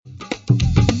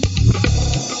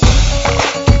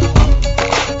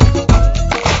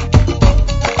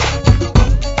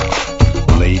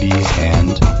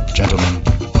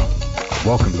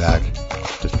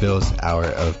Phil's Hour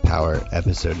of Power,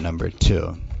 episode number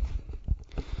 2.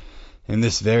 In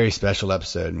this very special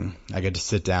episode, I get to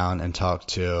sit down and talk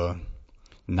to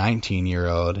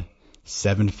 19-year-old,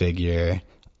 7-figure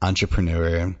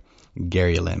entrepreneur,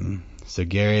 Gary Lim. So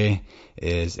Gary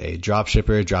is a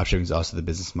dropshipper. Dropshipping is also the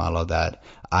business model that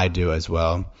I do as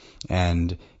well.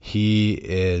 And he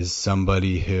is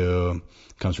somebody who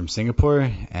comes from Singapore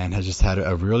and has just had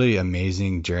a really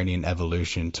amazing journey and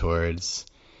evolution towards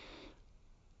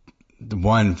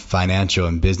one, financial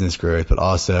and business growth, but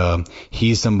also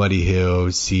he's somebody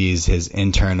who sees his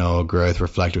internal growth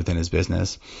reflected within his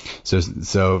business.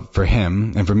 So for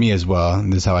him, and for me as well,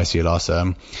 and this is how I see it also,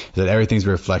 is that everything's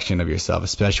a reflection of yourself,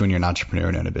 especially when you're an entrepreneur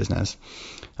and own a business.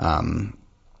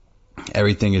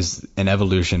 Everything is an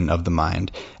evolution of the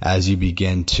mind. As you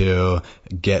begin to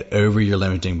get over your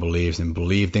limiting beliefs and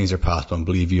believe things are possible and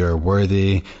believe you are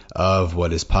worthy of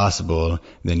what is possible,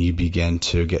 then you begin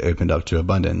to get opened up to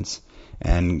abundance.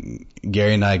 And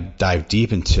Gary and I dive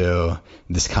deep into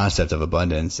this concept of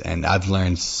abundance, and I've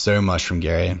learned so much from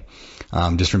Gary,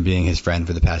 just from being his friend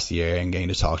for the past year and getting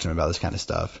to talk to him about this kind of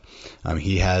stuff.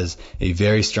 He has a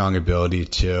very strong ability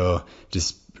to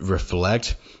just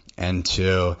reflect and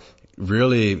to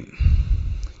really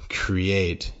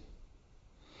create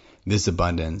this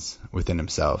abundance within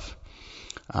himself.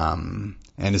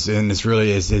 And this really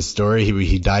is his story.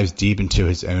 He dives deep into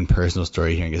his own personal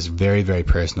story here and gets very, very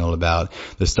personal about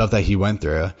the stuff that he went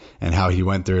through and how he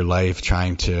went through life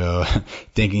trying to,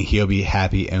 thinking he'll be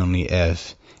happy only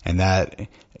if, and that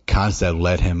concept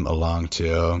led him along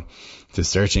to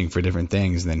searching for different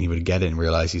things, and then he would get it and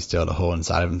realize he still had a hole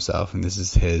inside of himself. And this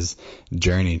is his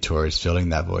journey towards filling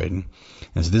that void. And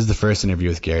so this is the first interview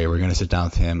with Gary. We're going to sit down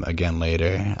with him again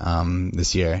later,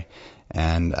 this year.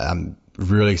 And I'm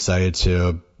really excited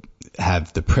to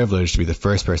have the privilege to be the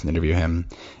first person to interview him.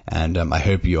 And I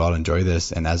hope you all enjoy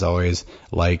this. And as always,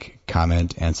 like,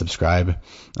 comment, and subscribe.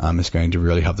 It's going to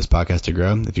really help this podcast to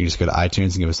grow. If you just go to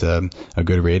iTunes and give us a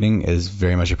good rating, it is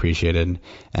very much appreciated.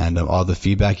 And all the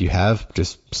feedback you have,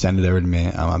 just send it over to me.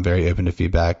 I'm very open to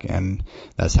feedback, and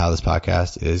that's how this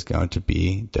podcast is going to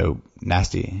be dope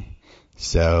nasty.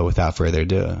 So without further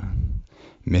ado,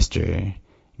 Mr.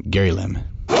 Gary Lim.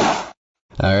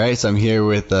 All right, so I'm here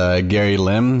with Gary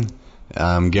Lim.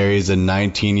 Gary's a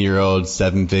 19-year-old,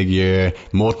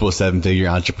 multiple seven-figure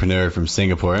entrepreneur from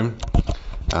Singapore.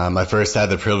 I first had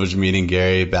the privilege of meeting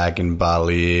Gary back in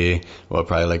Bali,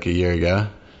 probably like a year ago.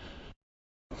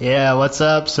 Yeah, what's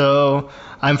up? So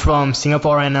I'm from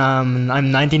Singapore, and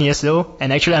I'm 19 years old,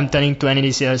 and actually I'm turning 20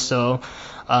 this year. So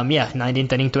 19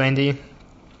 turning 20,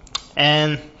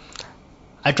 and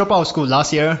I dropped out of school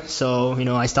last year. So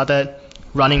I started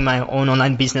running my own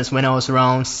online business when I was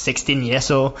around 16 years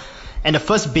old. And the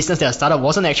first business that I started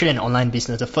wasn't actually an online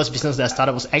business. The first business that I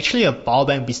started was actually a power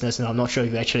bank business, and I'm not sure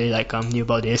if you actually knew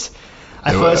about this.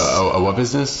 What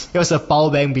business? It was a power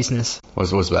bank business.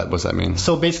 What's that mean?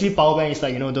 So basically, power bank is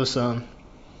those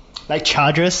like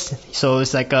chargers. So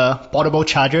it's like a portable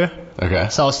charger. Okay.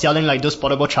 So I was selling those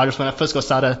portable chargers when I first got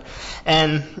started,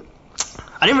 and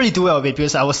I didn't really do well with it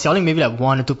because I was selling maybe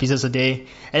 1 or 2 pieces a day,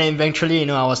 and then eventually,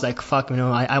 I was like, fuck,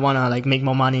 I wanna make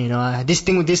more money, this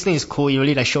thing is cool. It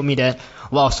really showed me that,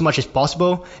 wow, so much is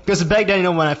possible. Because back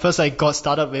then, when I first got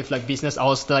started with business, I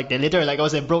was I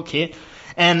was a broke kid,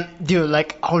 and dude,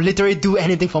 I would literally do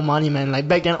anything for money, man.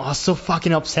 Back then, I was so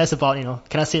fucking obsessed about,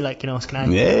 can I say can I?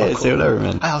 Yeah, cool. Say whatever,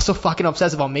 man. I was so fucking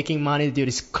obsessed about making money, dude.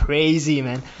 It's crazy,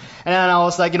 man. And then I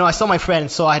was I saw my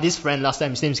friend. So I had this friend last time.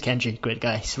 His name is Kenji. Great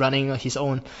guy. He's running his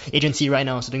own agency right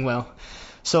now. So doing well.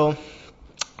 So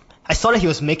I saw that he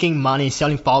was making money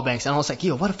selling power banks. And I was like,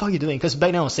 yo, what the fuck are you doing? Because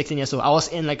back then I was 16 years old. I was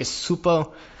in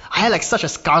I had such a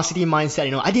scarcity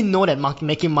mindset. I didn't know that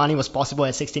making money was possible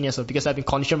at 16 years old because I've been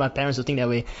conditioned by my parents to think that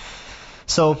way.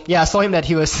 So yeah, I saw him that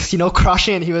he was,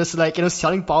 crushing it. He was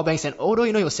selling power banks, and although,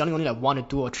 he was selling only 1 or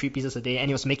 2 or 3 pieces a day, and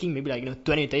he was making maybe $20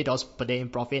 to $30 per day in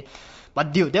profit.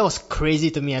 But dude, that was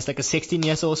crazy to me as a 16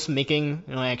 years old making,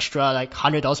 extra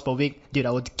 $100 per week. Dude,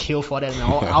 I would kill for that.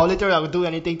 I would do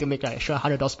anything to make extra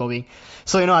 $100 per week.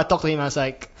 So, I talked to him. I was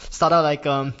started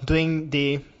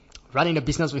running the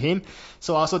business with him.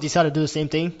 So I also decided to do the same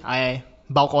thing. I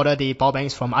bulk ordered the power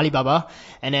banks from Alibaba,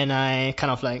 and then I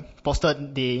kind of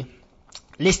posted the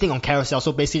listing on Carousell.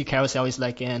 So basically Carousell is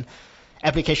an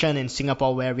application in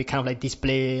Singapore where we kind of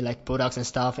display products and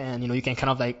stuff, and you can kind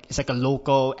of it's a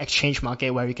local exchange market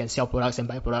where we can sell products and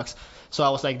buy products. So I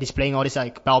was displaying all these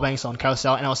power banks on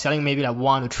Carousell, and I was selling maybe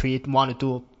 1 or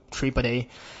 2, 3 per day.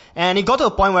 And it got to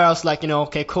a point where I was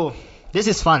okay, cool, this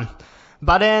is fun.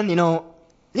 But then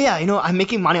I'm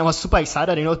making money. I was super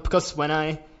excited, because when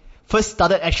I first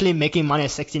started actually making money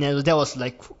at 16 years old, that was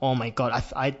like, oh my god,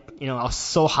 I was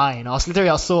so high, I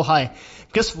was so high.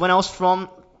 Because when I was all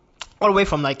the way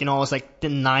from like, I was like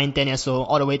 9, 10 years old,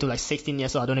 all the way to like 16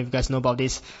 years old, I don't know if you guys know about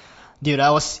this. Dude,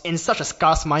 I was in such a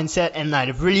scarce mindset, and I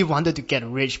really wanted to get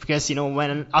rich because,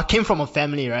 when I came from a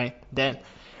family, right, that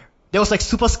was like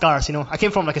super scarce, I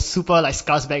came from like a super like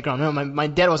scarce background. My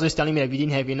dad was always telling me that we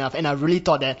didn't have enough, and I really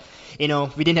thought that,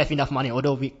 we didn't have enough money,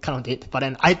 although we kind of did. But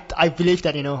then I believed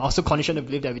that, I was so conditioned to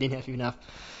believe that we didn't have enough.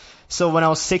 So when I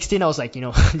was 16, I was like,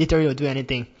 literally would do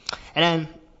anything. And then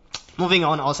moving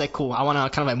on, I was like, cool, I want to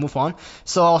kind of like move on.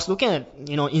 So I was looking at,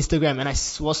 Instagram, and I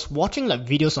was watching like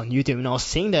videos on YouTube, and I was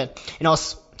seeing that, I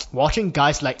was watching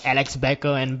guys like Alex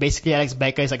Becker, and basically Alex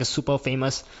Becker is like a super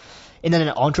famous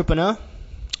internet entrepreneur.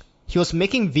 He was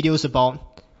making videos about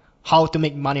how to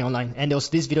make money online, and there was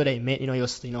this video that he made, he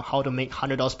was, how to make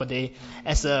 $100 per day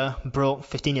as a broke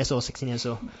 15 years old, 16 years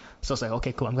old. So I was like,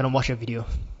 okay, cool, I'm gonna watch a video.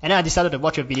 And then I decided to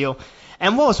watch a video,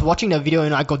 and while I was watching the video,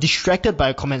 I got distracted by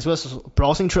the comments. I was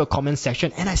browsing through a comment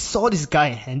section, and I saw this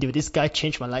guy, and dude, this guy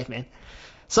changed my life, man.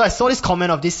 So I saw this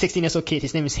comment of this 16 years old kid.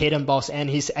 His name is Hayden Boss, and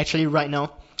he's actually right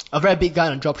now a very big guy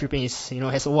on dropshipping. He's,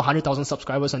 has over 100,000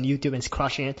 subscribers on YouTube and is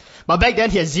crushing it. But back then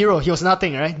he had zero. He was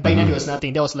nothing, right? Back then he was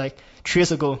nothing. That was like 3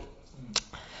 years ago.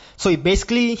 So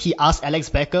he asked Alex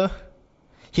Becker.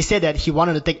 He said that he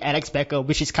wanted to take Alex Becker,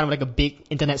 which is kind of like a big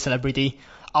internet celebrity,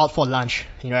 out for lunch,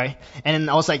 right? And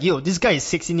I was like, yo, this guy is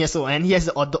 16 years old, and he has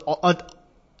the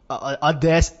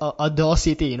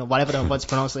audacity, whatever the word's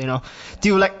pronounced,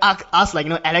 to like ask like,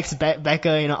 Alex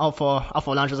Becker, out for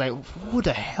lunch. I was like, who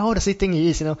the hell does he think he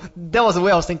is, That was the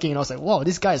way I was thinking, and I was like, wow,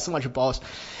 this guy is so much boss.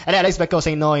 And then Alex Becker was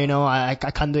saying, no, I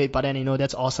can't do it, but then,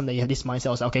 that's awesome that you have this mindset. I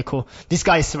was like, okay, cool. This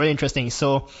guy is really interesting.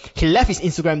 So he left his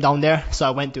Instagram down there, so I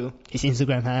went to his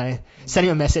Instagram, and I sent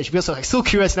him a message because I was like so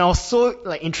curious, and I was so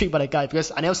like intrigued by the guy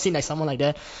because I never seen like someone like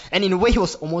that. And in a way, he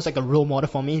was almost like a role model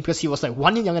for me because he was like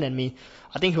 1 year younger than me.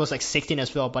 I think he was like 16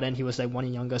 as well, but then he was like 1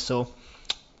 year younger. So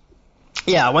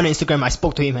yeah, I went on Instagram, I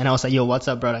spoke to him, and I was like, yo, what's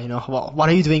up, brother? What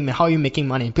are you doing, man? How are you making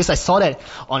money? Because I saw that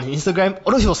on Instagram,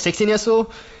 although he was 16 years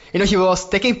old, he was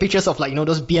taking pictures of like,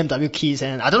 those BMW keys,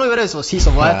 and I don't know whether it was his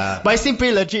or what, but it seemed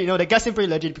pretty legit, the guy seemed pretty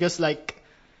legit because like,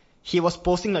 he was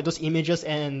posting like those images,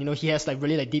 and he has like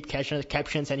really like deep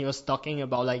captions, and he was talking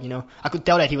about like, I could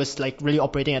tell that he was like really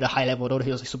operating at a high level, although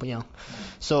he was like super young.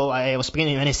 So I was speaking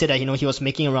to him, and he said that, he was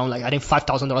making around like, I think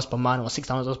 $5,000 per month or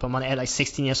 $6,000 per month at like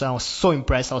 16 years old. I was so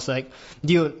impressed. I was like,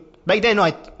 dude, back then,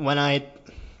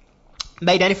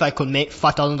 back then, if I could make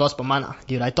 $5,000 per month,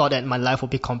 dude, I thought that my life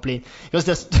would be complete. Because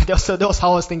that was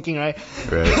how I was thinking, right?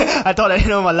 Right. I thought that,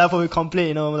 my life would be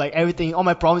complete, like everything, all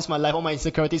my problems in my life, all my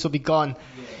insecurities would be gone.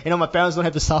 My parents don't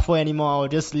have to suffer anymore. I'll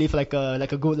just live like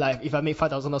a good life if I make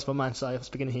 $5,000 per month. So I was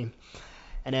speaking to him.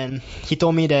 And then he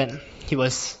told me that he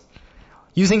was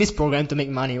using this program to make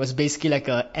money. It was basically like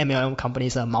a MLM company.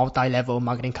 It's a multi-level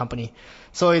marketing company.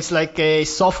 So it's like a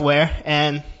software,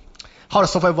 and how the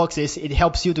software works is it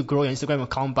helps you to grow your Instagram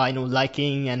account by,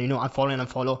 liking and, unfollow and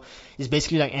unfollow. It's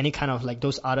basically like any kind of like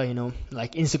those other,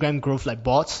 like Instagram growth like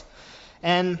bots.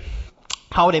 And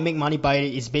how they make money by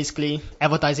it is basically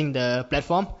advertising the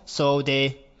platform. So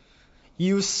they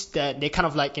use that, they kind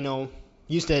of like,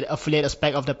 use the affiliate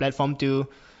aspect of the platform to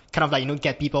kind of like,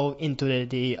 get people into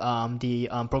the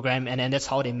program. And then that's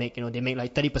how they make, they make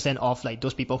like 30% off like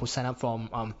those people who sign up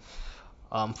from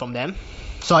them.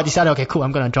 So I decided, okay, cool,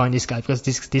 I'm gonna join this guy because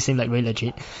this seemed like really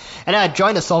legit. And then I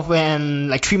joined the software, and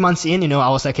like 3 months in, I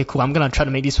was like, okay, cool, I'm gonna try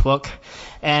to make this work.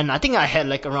 And I think I had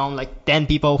like around like 10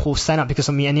 people who signed up because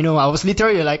of me. And I was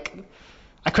literally like,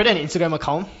 I created an Instagram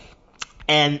account,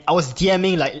 and I was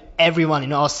DMing like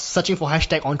everyone, I was searching for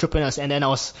hashtag entrepreneurs, and then I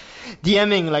was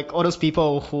DMing like all those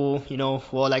people who,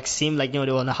 were like, seemed like, they were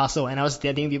on a hustle, and I was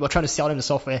DMing people trying to sell them the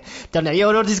software. Telling them,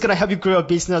 yo, this is gonna help you grow your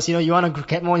business, you wanna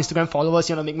get more Instagram followers,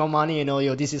 you wanna make more money,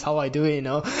 yo, this is how I do it,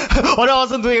 Although I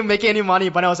wasn't making any money,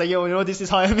 but I was like, yo, this is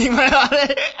how I make my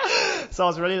money. So I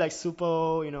was really like super,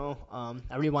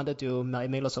 I really wanted to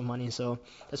make lots of money, so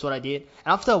that's what I did.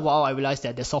 And after a while, I realized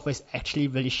that the software is actually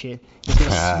really shit. It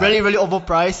was really, really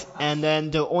overpriced, and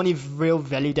then the only real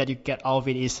value that you get out of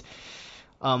it is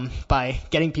by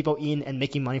getting people in and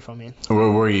making money from it.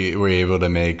 Were you able to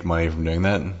make money from doing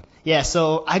that? Yeah,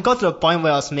 so I got to the point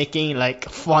where I was making like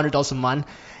 $400 a month.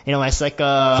 It's like for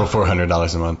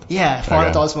 $400 a month. Yeah,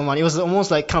 $400 per month. It was almost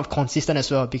like kind of consistent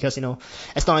as well because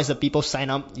as long as the people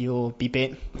sign up, you'll be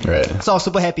paid. Right. So I was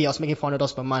super happy. I was making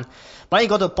 $400 per month. But I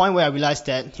got to the point where I realized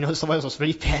that the software was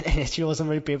really bad and actually wasn't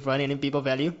really providing any people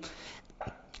value.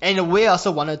 And in a way, I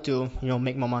also wanted to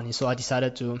make more money. So I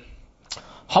decided to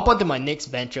hop onto my next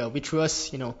venture, which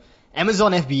was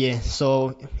Amazon FBA.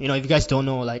 So, if you guys don't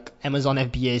know, like Amazon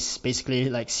FBA is basically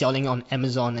like selling on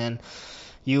Amazon, and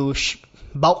you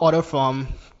bulk order from,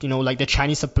 like the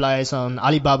Chinese suppliers on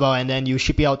Alibaba, and then you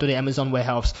ship it out to the Amazon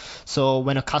warehouse. So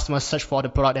when a customer search for the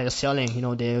product that you're selling,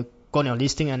 they go on your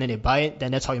listing and then they buy it,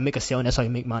 then that's how you make a sale and that's how you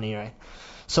make money, right?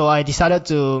 So I decided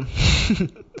to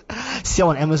sell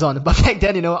on Amazon. But back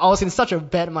then, I was in such a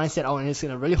bad mindset. I was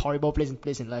in a really horrible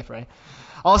place in life, right?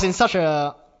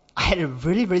 I had a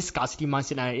really, really scarcity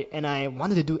mindset, and I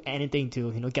wanted to do anything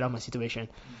to, get out of my situation.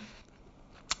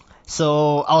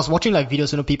 So I was watching like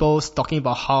videos, people talking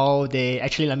about how they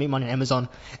actually like make money on Amazon,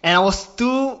 and I was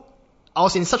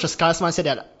in such a scarce mindset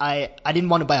that I didn't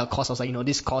want to buy a course. I was like,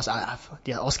 this course,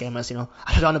 they're all scammers,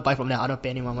 I don't want to buy from them. I don't pay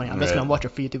any more money. I'm just gonna watch a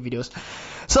few YouTube videos.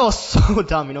 So I was so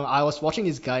dumb, I was watching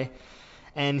this guy,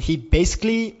 and he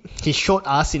showed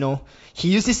us, he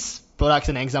used this product as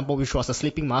an example, which was a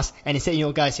sleeping mask, and he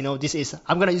said, guys,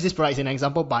 I'm gonna use this product as an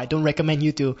example, but I don't recommend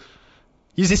you to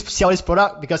sell this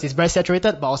product because it's very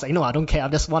saturated. But I was like, no, I don't care. I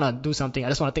just want to do something. I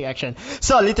just want to take action.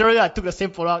 So literally, I took the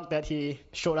same product that he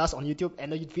showed us on YouTube,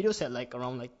 and the videos had like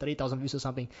around like 30,000 views or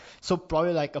something. So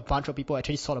probably like a bunch of people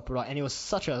actually saw the product, and it was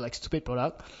such a like stupid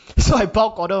product. So I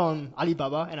bulk ordered on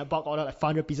Alibaba, and I bulk ordered like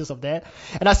 500 pieces of that,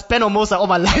 and I spent almost like all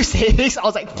my life savings. I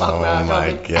was like, fuck, man. Oh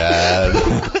my god.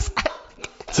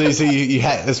 So you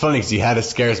had, it's funny because you had a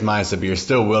scarce mindset, but you're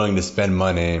still willing to spend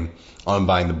money on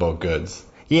buying the bulk goods.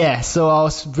 Yeah, so I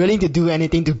was willing to do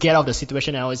anything to get out of the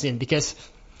situation I was in, because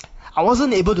I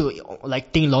wasn't able to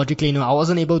like think logically. I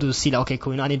wasn't able to see like, okay,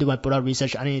 cool, I need to do my product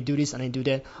research, I need to do this, I need to do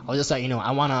that. I was just like,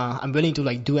 I'm willing to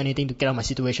like do anything to get out of my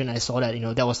situation. I saw that,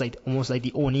 that was like almost like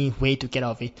the only way to get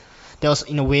out of it. That was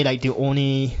in a way like the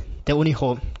only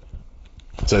hope.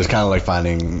 So it's kind of like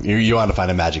finding, you want to find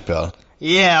a magic pill.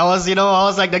 Yeah, I was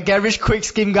like the get rich quick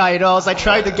scheme guy, I was like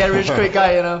trying to get rich quick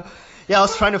guy, Yeah, I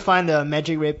was trying to find the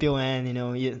magic red pill, and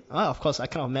of course I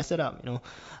kind of messed it up.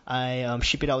 I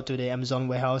ship it out to the Amazon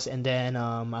warehouse, and then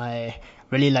I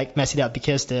really like messed it up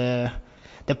because the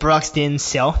products didn't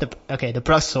sell. The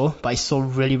products sold, but it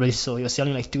sold really, really slow. It was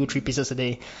selling like 2 or 3 pieces a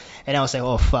day, and I was like,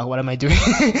 oh fuck, what am I doing?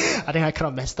 I think I kind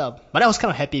of messed up, but I was kind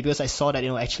of happy because I saw that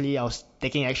actually I was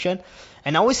taking action,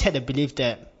 and I always had the belief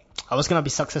that I was gonna be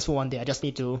successful one day. I just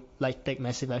need to like take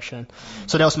massive action.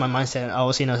 So that was my mindset. I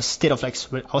was in a state of like,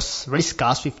 I was really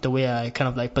scarce with the way I kind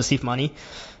of like perceive money.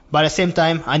 But at the same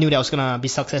time, I knew that I was gonna be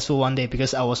successful one day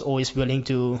because I was always willing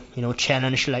to,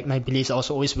 challenge like my beliefs. I was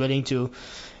always willing to,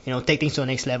 take things to the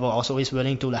next level. I was always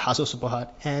willing to like hustle super hard.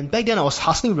 And back then I was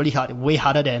hustling really hard, way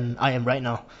harder than I am right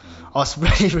now. I was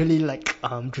really, really like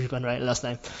driven right last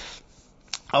time.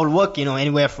 I would work,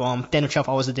 anywhere from 10 to 12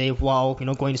 hours a day while,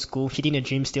 going to school, hitting the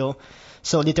gym still.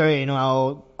 So literally,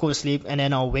 I'll go to sleep and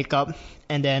then I'll wake up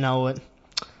and then I would,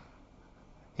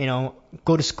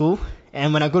 go to school.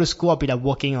 And when I go to school, I'll be like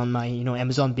working on my,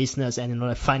 Amazon business and,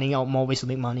 like finding out more ways to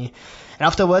make money. And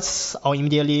afterwards, I'll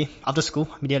after school,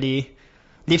 leave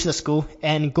the school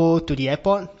and go to the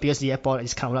airport, because the airport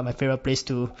is kind of like my favorite place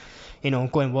to,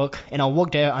 go and work. And I'll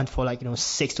work there for like,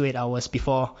 6 to 8 hours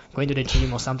before going to the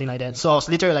gym or something like that. So I was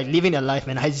literally like living a life,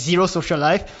 man. I had zero social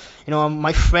life.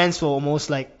 My friends were almost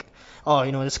like,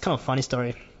 it's kind of a funny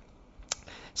story.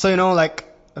 So, like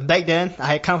back then I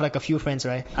had kind of like a few friends,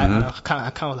 right? Mm-hmm.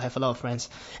 I kind of have a lot of friends.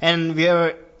 And we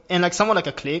were in like somewhat like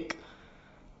a clique.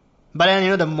 But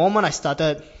then, the moment I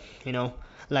started,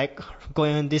 like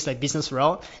going on this like business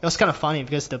route, it was kind of funny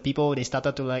because the people, they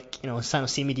started to like, kind of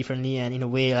see me differently, and in a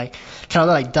way like kind of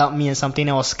like doubt me and something.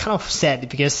 I was kind of sad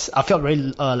because I felt very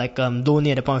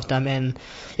lonely at the point of time, and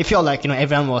it felt like,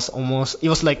 everyone was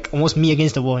almost me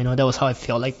against the world, that was how I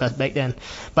felt like back then.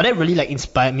 But that really like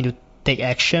inspired me to take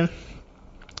action.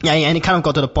 Yeah, and it kind of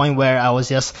got to the point where I was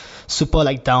just super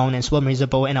like down and super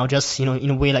miserable, and I was just, in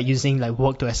a way like using like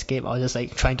work to escape. I was just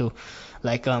like trying to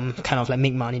like kind of like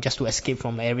make money just to escape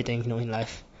from everything, in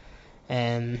life.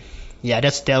 And yeah,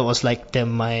 that was like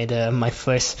my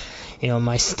first,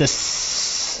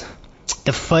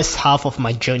 the first half of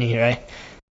my journey, right?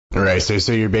 Right. So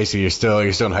you're still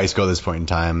in high school at this point in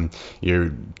time.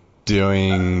 You're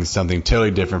doing something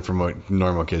totally different from what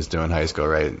normal kids do in high school,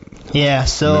 right? Yeah,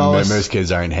 so most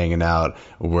kids aren't hanging out,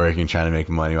 working, trying to make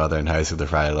money while they're in high school. They're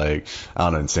probably like, I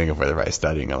don't know, in Singapore, they're probably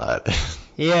studying a lot.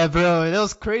 Yeah, bro, that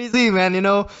was crazy, man. When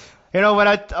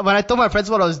I told my friends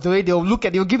what I was doing, they'll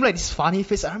give me like this funny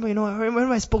face. I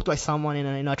remember I spoke to like someone,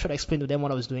 and I tried to explain to them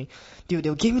what I was doing. Dude,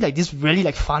 they'll give me like this really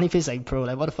like funny face, like, bro,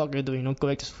 like what the fuck are you doing? Go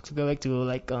back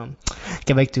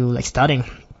to like studying.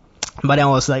 But then I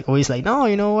was like always like,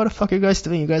 no, what the fuck are you guys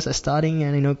doing? You guys are studying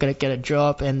and gonna get a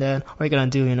job, and then what are you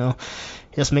gonna do?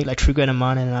 Just make like $3,000 a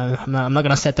month, and I'm not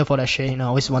gonna settle for that shit. I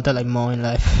always wanted like more in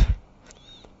life.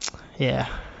 Yeah.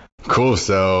 Cool.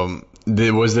 So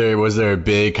was there a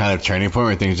big kind of turning point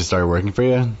where things just started working for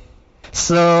you?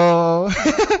 So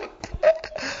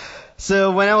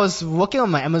so when I was working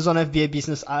on my Amazon FBA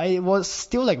business, I was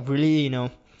still like really,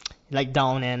 like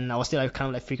down, and I was still like kind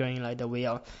of like figuring like the way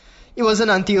out. It wasn't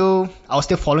until I was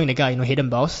still following the guy, Hayden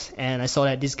Bows, and I saw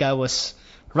that this guy was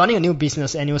running a new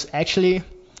business, and he was actually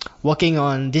working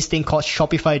on this thing called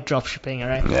Shopify dropshipping,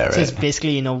 right? Yeah, right. So it's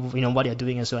basically, what you're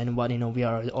doing as well, and what, we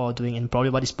are all doing, and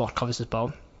probably what this podcast is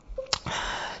about.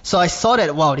 So I saw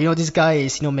that, wow, this guy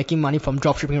is, making money from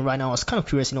dropshipping right now. I was kind of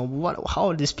curious, how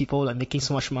are these people like making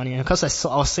so much money? And because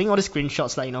I was seeing all these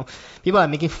screenshots, like, people are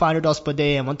making $500 per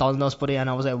day and $1,000 per day, and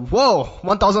I was like, whoa,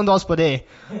 $1,000 per day.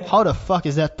 How the fuck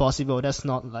is that possible? That's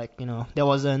not like,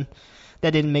 that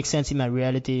didn't make sense in my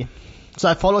reality. So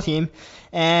I followed him,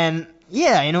 and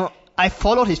yeah, I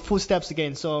followed his footsteps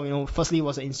again. So, firstly it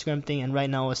was an Instagram thing, and right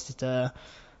now it's the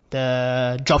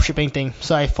dropshipping thing.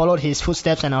 So I followed his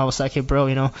footsteps, and I was like, hey bro,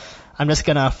 I'm just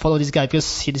gonna follow this guy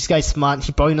because this guy is smart.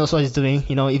 He probably knows what he's doing.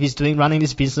 If he's running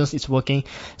this business, it's working.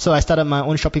 So I started my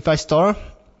own Shopify store,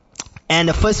 and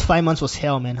the first 5 months was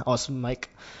hell, man. I was like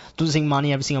losing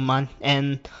money every single month,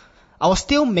 and I was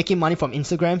still making money from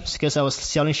Instagram because I was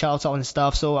selling shoutouts out and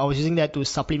stuff. So I was using that to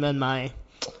supplement my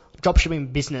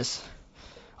dropshipping business.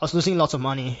 I was losing lots of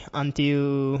money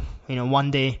until,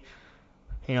 one day,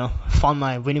 found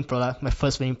my winning product, my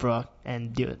first winning product,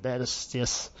 and dude, that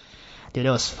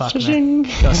was fucked, man.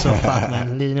 That was so fucked,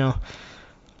 man.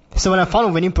 So when I found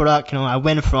a winning product, I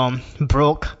went from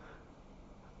broke,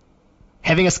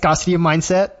 having a scarcity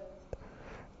mindset,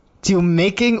 to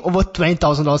making over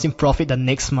 $20,000 in profit the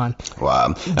next month.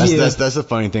 Wow, that's the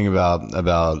funny thing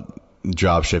about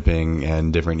drop shipping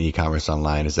and different e-commerce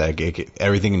online is that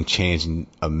everything can change in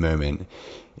a moment.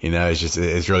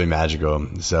 It's really magical.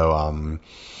 So,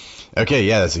 okay,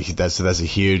 yeah, that's a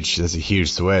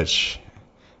huge switch.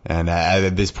 And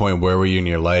at this point, where were you in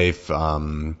your life?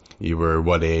 You were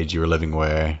what age? You were living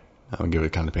where? I'll give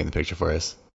it kind of paint the picture for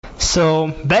us. So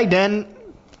back then,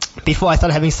 before I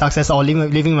started having success, I was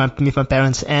living with my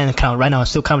parents, and kind of right now I'm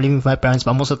still kind of living with my parents,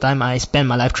 but most of the time I spend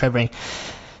my life traveling.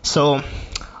 So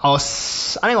I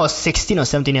think I was 16 or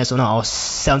 17 years old. No, I was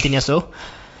 17 years old.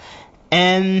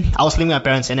 And I was living with my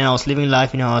parents, and then I was living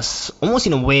life, I was almost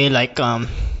in a way like,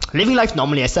 living life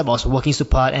normally, except I was working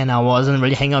super hard, and I wasn't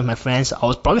really hanging out with my friends. I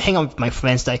was probably hanging out with my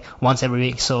friends like once every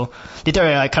week. So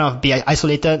literally I kind of be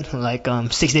isolated like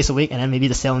 6 days a week, and then maybe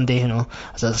the 7th day, I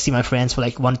just see my friends for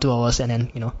like 1-2 hours, and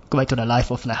then, go back to the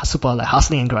life of like super like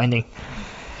hustling and grinding.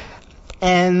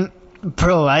 And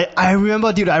bro, I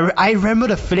remember, dude, I remember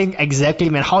the feeling exactly,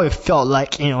 man, how it felt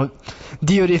like,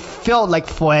 dude, it felt like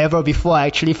forever before I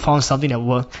actually found something that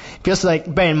worked. Because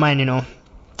like, bear in mind,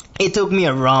 it took me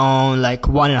around like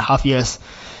 1.5 years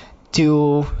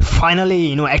to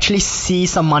finally, actually see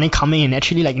some money coming in,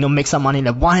 actually like, make some money.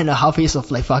 Like 1.5 years of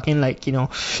like fucking like,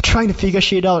 trying to figure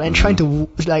shit out and trying to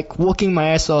like working my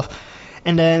ass off.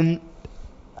 And then,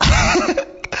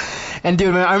 and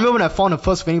dude, man, I remember when I found the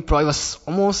first winning product,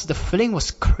 the feeling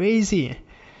was crazy.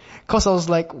 Cause I was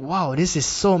like, wow, this is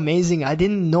so amazing. I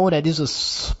didn't know that this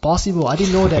was possible. I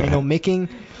didn't know that, making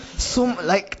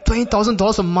like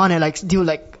 $20,000 a month, and like, dude,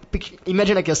 like,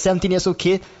 imagine like a 17 years old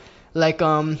kid, like,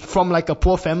 from like a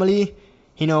poor family,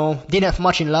 didn't have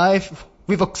much in life,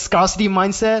 with a scarcity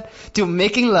mindset, to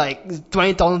making like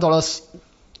 $20,000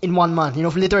 in 1 month,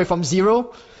 literally from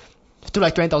zero to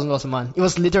like $20,000 a month. It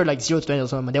was literally like $0 to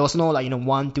 $20,000 a month. There was no like,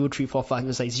 1, 2, 3, 4, 5. It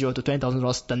was like $0 to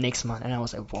 $20,000 the next month. And I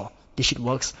was like, wow, this shit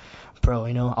works, bro.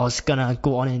 I was gonna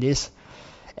go on in this.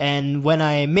 And when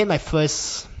I made my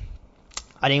first,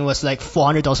 I think it was like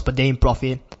 $400 per day in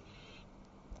profit,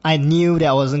 I knew that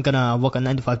I wasn't gonna work a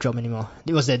 9-to-5 job anymore.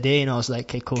 It was that day, and I was like,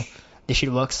 okay, cool, this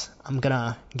shit works. I'm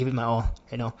gonna give it my all.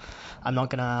 I'm not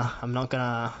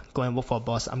gonna go and work for a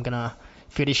boss. I'm gonna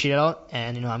figure this shit out,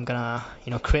 and I'm gonna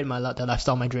create the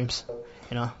lifestyle of my dreams.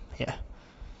 Yeah.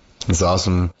 That's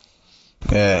awesome.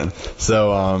 Yeah.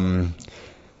 So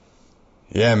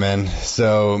yeah, man.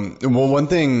 So one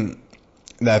thing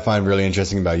that I find really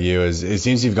interesting about you is it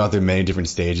seems you've gone through many different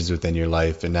stages within your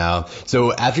life, and now,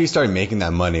 so after you started making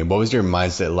that money, what was your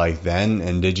mindset like then,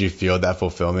 and did you feel that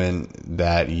fulfillment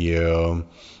that you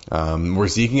were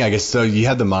seeking? I guess so. You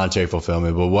had the monetary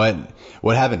fulfillment, but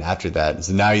what happened after that?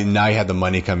 So now you have the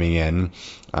money coming in,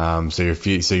 so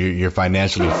you're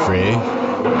financially free.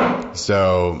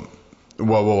 So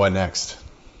what next?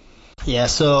 Yeah,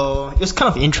 so it was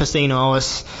kind of interesting.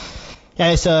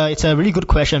 It's a really good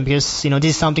question, because this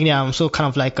is something that I'm so kind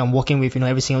of like I'm working with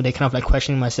every single day, kind of like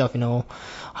questioning myself,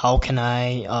 how can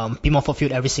I be more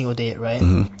fulfilled every single day, right?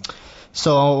 Mm-hmm.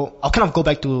 So I'll kind of go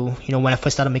back to, when I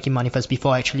first started making money first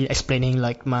before actually explaining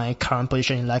like my current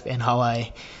position in life and how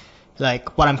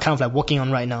what I'm kind of like working on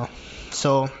right now.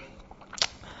 So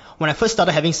when I first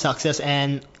started having success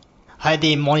and I had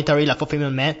the monetary like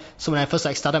fulfillment met, so when I first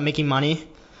like started making money,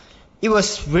 it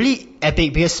was really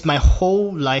epic because my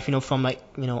whole life, from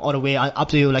all the way up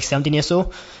to like 17 years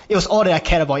old, it was all that I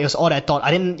cared about. It was all that I thought. I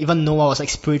didn't even know I was like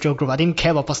spiritual growth. I didn't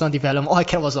care about personal development. All I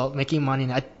cared was about making money.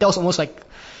 That was almost like,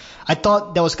 I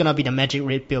thought that was gonna be the magic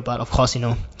red pill, but of course,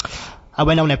 I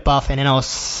went down that path and then I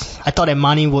thought that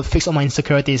money would fix all my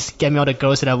insecurities, get me all the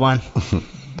girls that I want.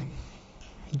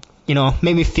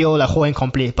 Make me feel like whole and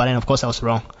complete, but then of course I was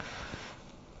wrong.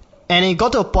 And it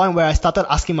got to a point where I started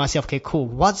asking myself, okay, cool,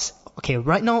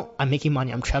 right now I'm making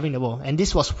money, I'm traveling the world. And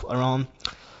this was around,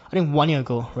 I think 1 year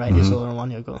ago, right? This was around 1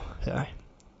 year ago. Yeah, right?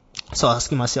 So I was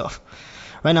asking myself,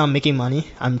 right now I'm making money,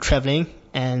 I'm traveling,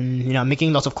 and, I'm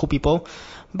making lots of cool people.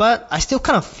 But I still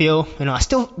kind of feel, I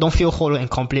still don't feel whole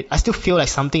and complete. I still feel like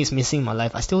something is missing in my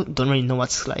life. I still don't really know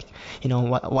what's like,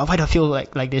 why do I feel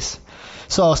like this?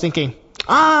 So I was thinking,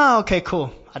 okay,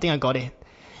 cool. I think I got it.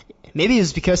 Maybe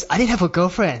it's because I didn't have a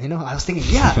girlfriend, I was thinking,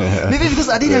 maybe because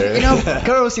I didn't have enough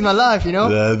girls in my life,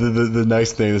 The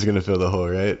next thing is going to fill the hole,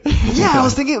 right? Yeah, I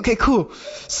was thinking, okay, cool.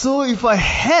 So if I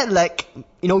had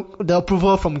the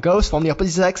approval from girls from the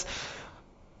opposite sex,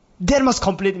 that must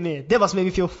complete me. That must make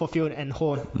me feel fulfilled and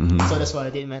whole. So that's what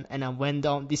I did, man. And I went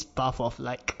down this path of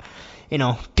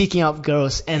picking up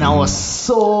girls, and I was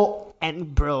so I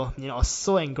was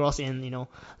so engrossed in,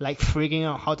 figuring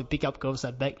out how to pick up girls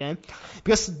back then.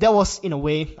 Because that was, in a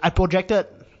way, I projected,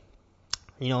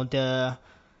 the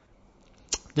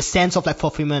sense of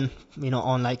fulfillment,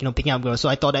 on picking up girls. So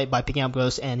I thought that by picking up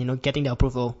girls and, getting their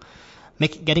approval,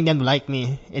 getting them to like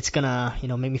me, it's gonna,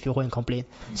 make me feel whole and complete.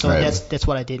 So right. That's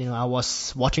what I did. I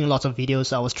was watching lots of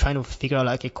videos. I was trying to figure out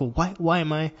okay, cool, why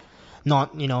am I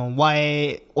not,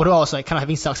 why, although I was kind of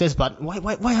having success, but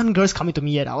why aren't girls coming to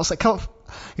me yet? I was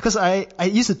because I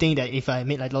used to think that if I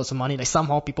made lots of money,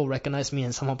 somehow people recognize me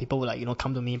and somehow people would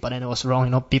come to me, but then it was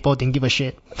wrong, people didn't give a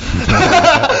shit.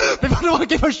 People don't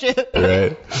give a shit.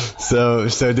 Right. So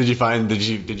did you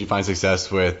find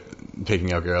success with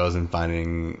picking up girls and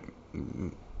finding?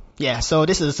 Yeah, so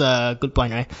this is a good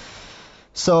point, right?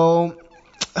 So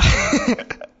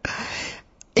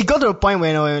it got to a point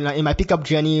where, in my pickup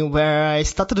journey where I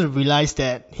started to realize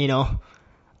that,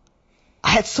 I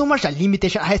had so much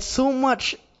limitation. I had so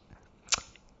much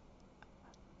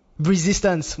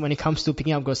resistance when it comes to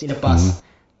picking up girls in the past.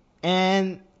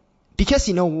 And because,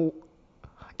 in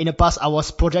the past I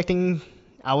was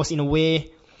in a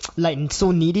way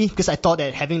so needy because I thought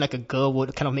that having a girl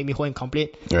would kind of make me whole and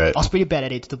complete. Right. I was pretty bad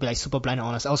at it, to be super blind and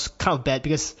honest. I was kind of bad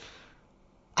because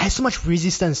I had so much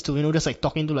resistance to, just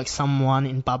talking to someone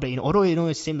in public, although,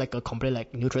 it seemed like a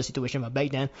complete neutral situation, but back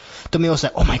then, to me it was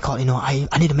oh my god, I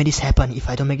need to make this happen. If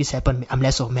I don't make this happen, I'm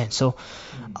less of a man. So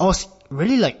I was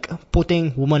really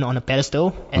putting women on a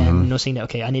pedestal and, saying that,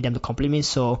 okay, I need them to compliment me.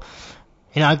 So,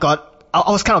 I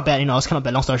was kind of bad, long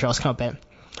story short, I was kind of bad.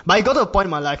 But it got to a point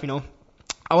in my life,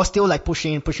 I was still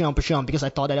pushing on because I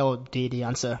thought that would be the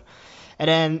answer. And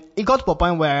then it got to a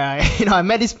point where I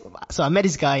met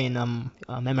this guy in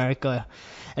America,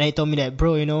 and he told me that,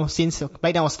 bro, since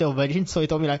back then I was still a virgin, so he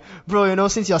told me bro,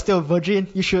 since you're still a virgin,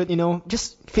 you should,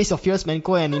 just face your fears, man,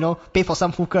 go and, pay for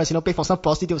some hookers, pay for some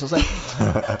prostitutes. I was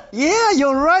like, yeah,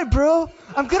 you're right, bro.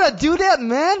 I'm gonna do that,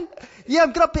 man. Yeah,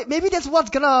 I'm gonna pay. Maybe that's what's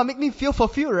gonna make me feel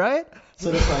fulfilled, right? So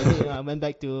that's what I did. I went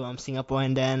back to Singapore,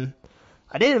 and then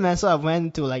I did it, man. So I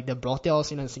went to the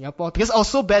brothels, in Singapore, because I was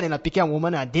so bad in picking up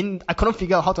women. I couldn't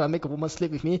figure out how to make a woman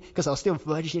sleep with me because I was still a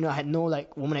virgin. I had no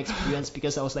woman experience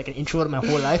because I was an introvert my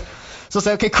whole life. So I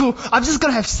said, okay, cool. I'm just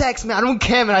gonna have sex, man. I don't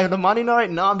care, man. I have the money now,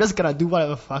 right now. I'm just gonna do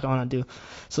whatever the fuck I wanna do.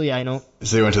 So yeah,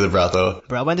 So you went to the brothel?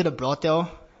 Bro, I went to the brothel,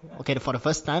 okay, for the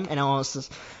first time, and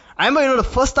I remember, the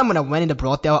first time when I went in the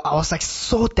brothel, I was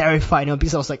so terrified,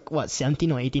 because I was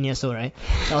 17 or 18 years old, right?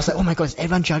 And I was oh my god, is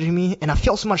everyone judging me? And I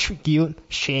felt so much guilt,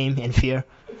 shame, and fear.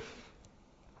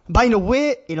 But in a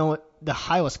way, the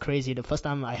high was crazy. The first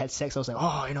time I had sex, I was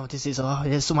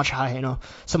there's so much high,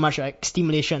 so much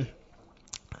stimulation.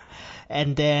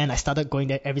 And then I started going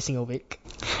there every single week.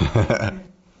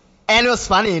 And it was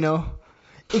funny,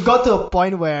 It got to a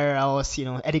point where I was,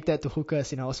 addicted to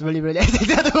hookers. I was really, really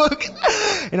addicted to hookers.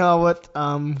 I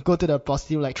would go to the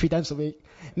prostitute 3 times a week.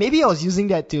 Maybe I was using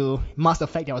that to mask the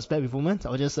fact that I was bad with women. So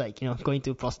I was just going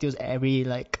to prostitutes every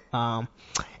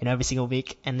every single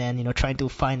week, and then trying to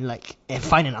find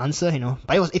an answer.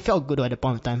 But it felt good at the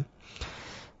point of time.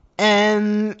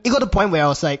 And it got to a point where I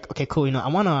was okay, cool. I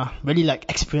wanna really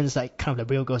experience kind of the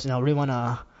real girls. I really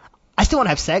wanna. I still want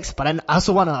to have sex, but then I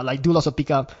also want to like do lots of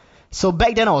pickup. So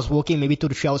back then I was working maybe 2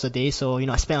 to 3 hours a day. So,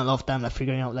 I spent a lot of time like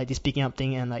figuring out like this picking up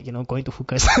thing and like, going to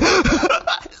hookers.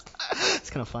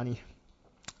 It's kind of funny.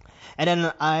 And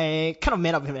then I kind of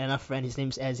met up with another friend. His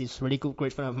name's Ez. He's a really good,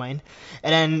 great friend of mine.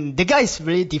 And then the guy is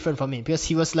really different from me because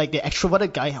he was like the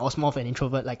extroverted guy. I was more of an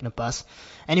introvert like in the past.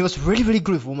 And he was really, really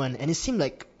good with women. And it seemed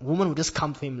like women would just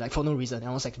come to him like for no reason. And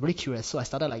I was like really curious. So I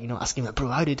started like, asking him like, bro,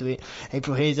 how do you do it? Hey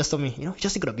bro, he just told me, you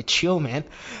just gotta be chill, man.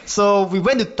 So we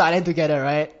went to Thailand together,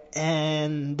 right?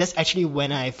 And that's actually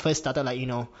when I first started like,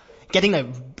 getting like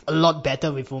a lot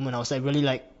better with women. I was like really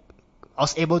like, I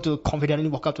was able to confidently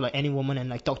walk up to like any woman and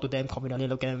like talk to them, confidently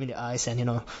look at them in the eyes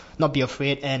and, not be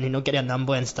afraid and, get their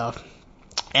number and stuff.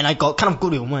 And I got kind of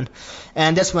good with women.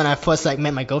 And that's when I first like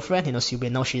met my girlfriend, Sylvia.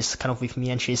 Now she's kind of with me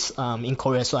and she's in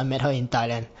Korea. So I met her in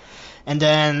Thailand. And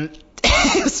then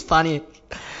it's funny.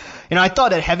 I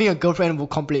thought that having a girlfriend would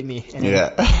complete me. And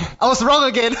I was wrong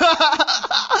again.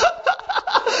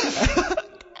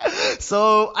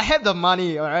 So I had the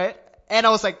money, alright? And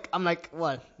I'm like,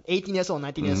 what? 18 years old,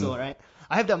 19 years old, right?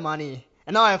 I have that money.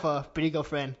 And now I have a pretty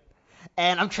girlfriend.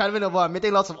 And I'm traveling the world. I'm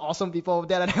meeting lots of awesome people over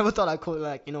there that I never thought I could,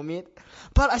 meet.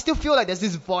 But I still feel like there's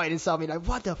this void inside me. Like,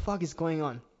 what the fuck is going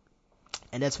on?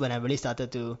 And that's when I really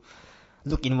started to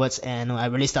look inwards. And I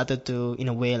really started to, in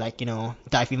a way,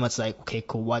 dive inwards. Like, okay,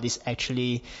 cool. What is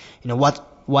actually,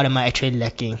 what am I actually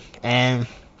lacking? And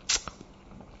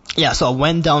yeah, so I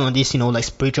went down on this,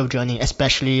 spiritual journey,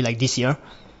 especially like this year.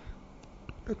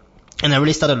 And I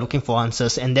really started looking for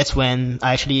answers, and that's when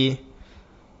I actually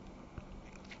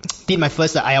did my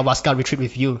first ayahuasca retreat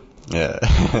with you. Yeah.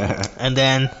 And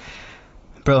then,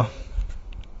 bro.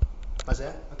 What's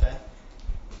that? Okay.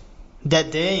 That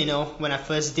day, when I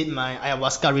first did my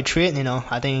ayahuasca retreat,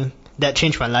 I think that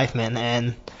changed my life, man.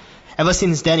 And ever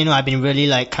since then, I've been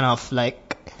really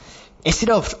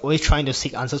instead of always trying to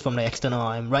seek answers from the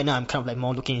external, right now I'm kind of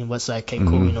more looking inwards, okay,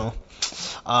 cool,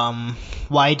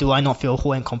 why do I not feel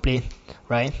whole and complete,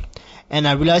 right? And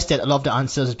I realized that a lot of the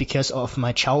answers is because of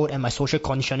my childhood and my social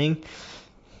conditioning,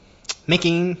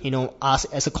 making, us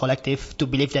as a collective to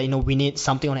believe that, we need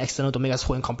something on the external to make us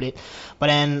whole and complete. But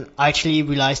then I actually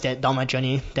realized that down my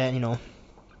journey that,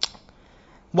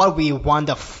 what we want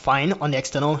to find on the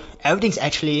external, everything's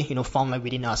actually, found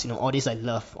within us, all this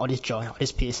love, all this joy, all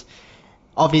this peace,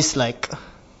 all these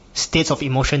states of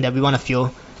emotion that we want to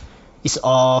feel is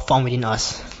all found within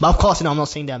us. But of course, I'm not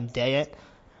saying that I'm there yet.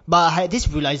 But I had this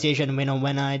realization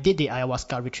when I did the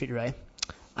ayahuasca retreat, right?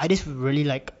 I had this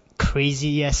really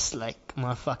crazy ass,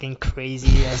 motherfucking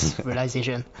crazy ass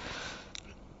realization.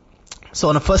 So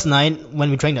on the first night when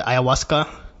we drank the ayahuasca,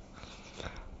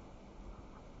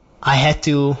 I had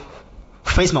to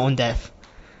face my own death.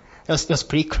 It was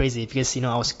pretty crazy because,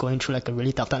 I was going through a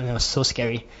really tough time and it was so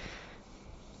scary.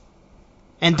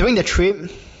 And during the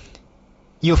trip,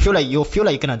 you'll feel like you're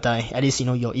gonna die. At least,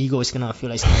 your ego is gonna feel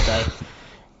like it's gonna die.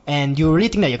 And you really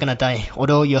think that you're gonna die,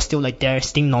 although you're still there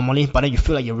sitting normally, but then you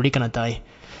feel like you're really gonna die.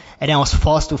 And then I was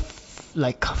forced to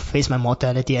face my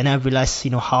mortality, and I realized,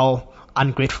 how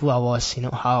ungrateful I was,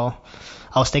 how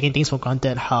I was taking things for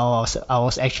granted, how I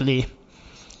was actually,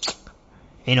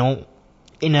 in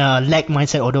a lack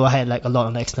mindset, although I had a lot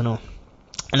on the external.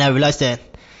 And I realized that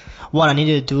what I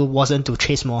needed to do wasn't to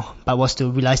chase more, but was to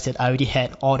realize that I already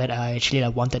had all that I actually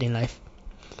wanted in life.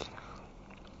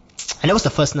 And that was the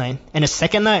first night. And the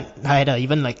second night, I had an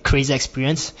even crazy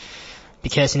experience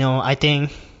because, I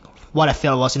think what I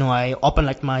felt was, I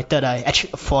opened my third eye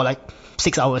actually for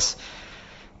 6 hours.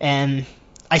 And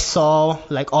I saw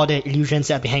all the illusions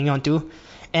that I've been hanging on to.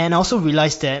 And I also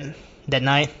realized that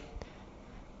night,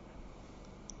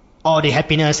 all the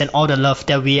happiness and all the love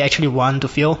that we actually want to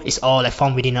feel is all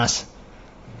found within us.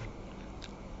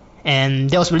 And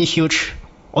that was really huge.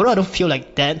 Although I don't feel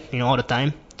like that, all the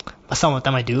time. But some of the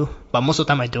time I do. But most of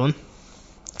the time I don't.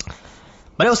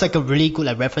 But that was a really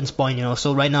good reference point,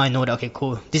 So right now I know that, okay,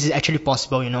 cool. This is actually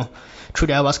possible, Through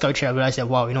the ayahuasca retreat I realized that,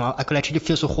 wow, I could actually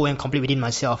feel so whole and complete within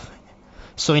myself.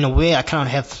 So in a way I kind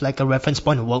of have a reference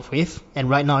point to work with. And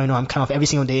right now, I'm kind of every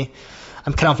single day,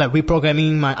 I'm kind of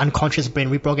reprogramming my unconscious brain,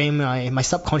 reprogramming my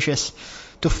subconscious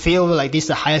to feel these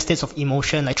the higher states of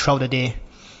emotion throughout the day.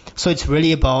 So it's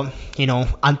really about,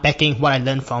 unpacking what I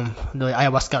learned from the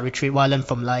ayahuasca retreat, what I learned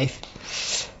from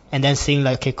life, and then seeing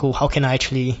okay, cool, how can I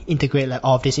actually integrate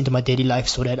all of this into my daily life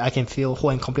so that I can feel whole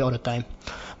and complete all the time.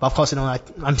 But of course,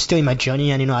 I'm still in my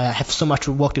journey and, I have so much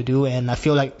work to do and I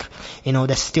feel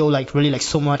there's still really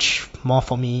so much more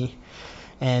for me.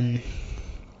 And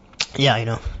yeah,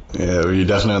 Yeah, well, you're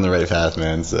definitely on the right path,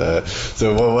 man. So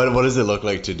what does it look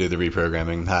like to do the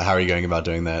reprogramming? How are you going about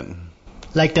doing that?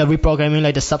 Like the reprogramming,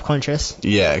 like the subconscious.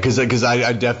 Yeah, because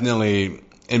I definitely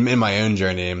in my own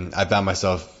journey, I found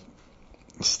myself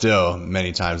still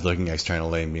many times looking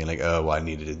externally and being like, oh, well, I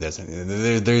needed this.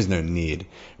 There's no need,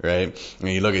 right? I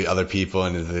mean, you look at other people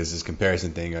and there's this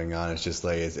comparison thing going on. It's just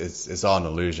like it's all an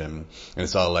illusion, and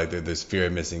it's all like there's fear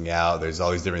of missing out. There's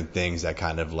all these different things that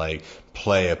kind of like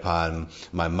play upon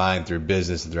my mind through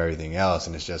business and through everything else,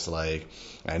 and it's just like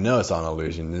I know it's all an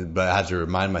illusion, but I have to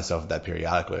remind myself of that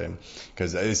periodically,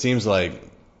 because it seems like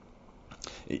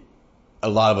a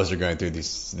lot of us are going through the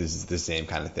same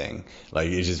kind of thing. Like,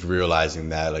 it's just realizing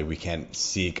that like we can't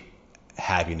seek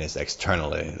happiness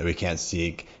externally, that we can't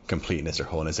seek completeness or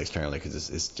wholeness externally, because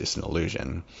it's just an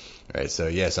illusion, right? So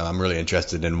so I'm really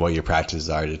interested in what your practices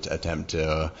are to attempt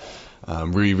to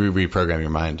reprogram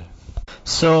your mind.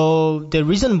 So the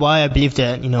reason why I believe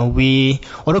that, we,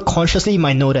 although consciously you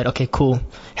might know that, okay, cool,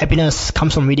 happiness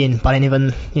comes from within, but then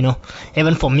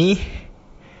even for me,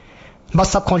 but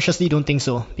subconsciously don't think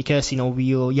so, because,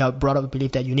 you are brought up to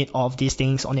believe that you need all of these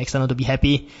things on the external to be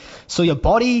happy. So your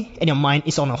body and your mind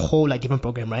is on a whole like different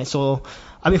program, right? So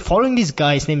I've been following this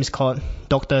guy, his name is called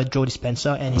Dr. Joe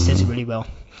Dispenza, and he says it really well.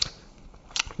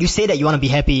 You say that you want to be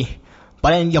happy,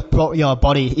 but then your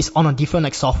body is on a different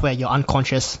like software, your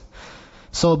unconscious.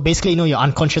 So basically, your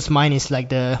unconscious mind is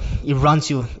like it runs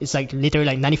you. It's like literally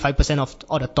like 95% of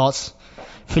all the thoughts,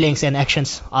 feelings, and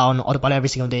actions are on autopilot every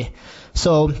single day.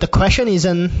 So the question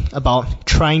isn't about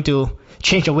trying to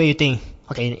change the way you think.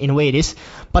 Okay, in a way it is.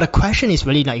 But the question is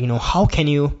really like, how can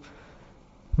you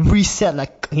reset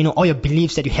like, all your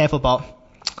beliefs that you have about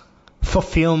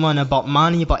fulfillment, about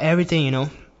money, about everything,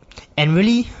 and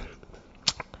really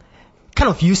kind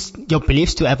of use your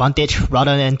beliefs to advantage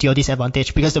rather than to your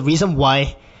disadvantage. Because the reason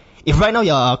why, if right now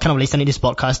you're kind of listening to this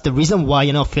podcast, the reason why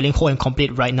you're not feeling whole and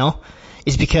complete right now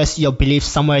is because your belief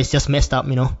somewhere is just messed up,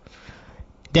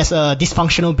 There's a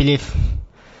dysfunctional belief.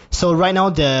 So right now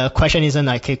the question isn't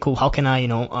like, okay, cool, how can I,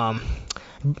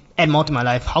 add more to my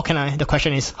life? The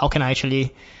question is, how can I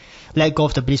actually let go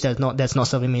of the beliefs that's not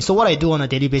serving me? So what I do on a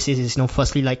daily basis is,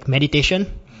 firstly like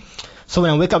meditation. So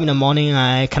when I wake up in the morning,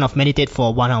 I kind of meditate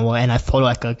for 1 hour and I follow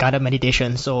like a guided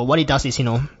meditation. So what it does is,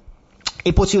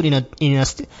 it puts you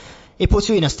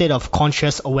in a state of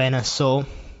conscious awareness. So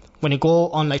when you go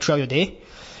on like throughout your day,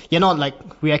 you're not like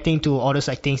reacting to all those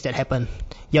like things that happen.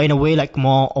 You're in a way like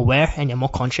more aware and you're more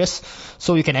conscious.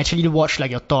 So you can actually watch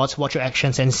like your thoughts, watch your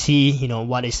actions, and see,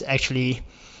 what is actually,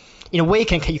 in a way you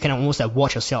can almost like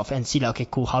watch yourself and see like, okay,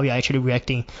 cool, how you're actually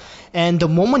reacting. And the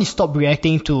moment you stop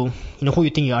reacting to, who you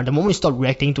think you are, the moment you stop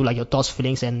reacting to like your thoughts,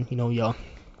 feelings, and, your,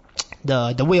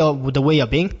 the way you're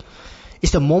being,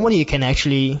 it's the moment you can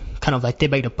actually kind of like take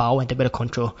back the power and take back the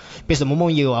control. Because the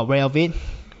moment you are aware of it,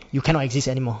 you cannot exist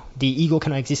anymore. The ego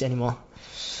cannot exist anymore.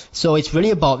 So it's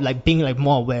really about like being like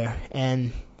more aware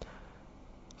and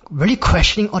really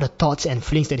questioning all the thoughts and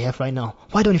feelings that you have right now.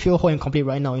 Why don't you feel whole and complete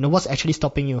right now? What's actually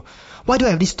stopping you? Why do I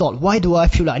have this thought? Why do I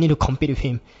feel like I need to compete with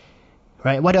him?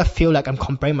 Right? Why do I feel like I'm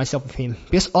comparing myself with him?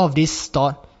 Because all of this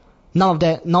thought, none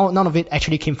of it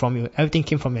actually came from you. Everything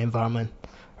came from your environment,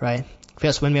 right?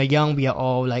 Because when we are young, we are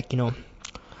all like,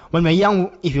 when we're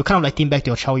young, if you kind of like think back to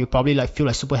your child, you probably like feel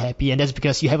like super happy, and that's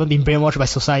because you haven't been brainwashed by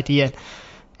society yet.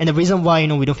 And the reason why,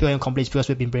 we don't feel incomplete is because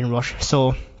we've been brainwashed.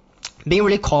 So being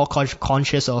really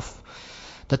conscious of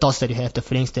the thoughts that you have, the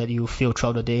feelings that you feel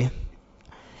throughout the day.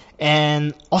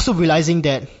 And also realizing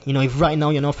that, if right now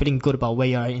you're not feeling good about where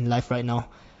you are in life right now,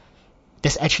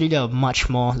 there's actually much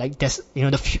more, like there's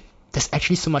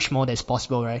actually so much more that's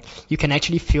possible, right? You can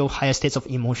actually feel higher states of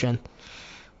emotion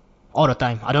all the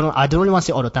time. I don't really want to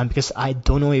say all the time, because I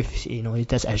don't know if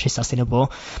that's actually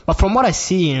sustainable. But from what I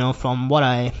see, from what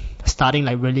I starting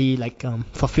like really like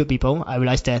for few people, I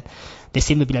realized that they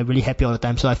seem to be like really happy all the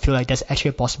time. So I feel like that's actually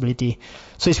a possibility.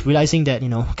 So it's realizing that,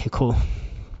 okay, cool,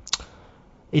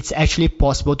 it's actually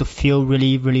possible to feel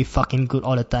really, really fucking good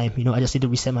all the time. I just need to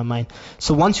reset my mind.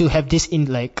 So once you have this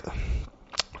in like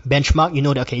benchmark,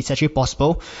 that okay, it's actually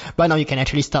possible. Right now you can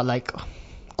actually start like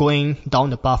going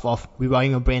down the path of rewiring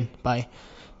your brain by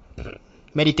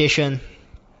meditation,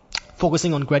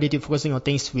 focusing on gratitude, focusing on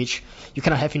things which you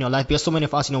cannot have in your life. Because so many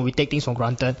of us, we take things for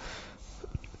granted.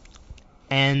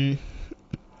 And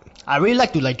I really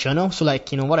like to like journal. So like,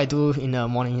 what I do in the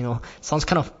morning, sounds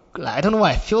kind of like, I don't know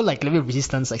why I feel like a little bit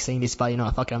resistance like saying this, but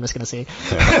fuck it, I'm just gonna say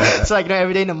it. So like,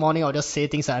 every day in the morning I'll just say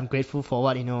things that I'm grateful for.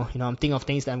 I'm thinking of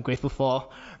things that I'm grateful for.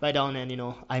 Write down,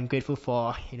 and I'm grateful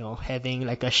for having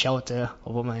like a shelter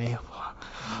over my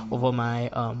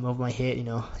head,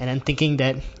 and then thinking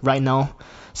that right now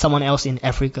someone else in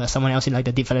Africa, someone else in like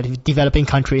the developing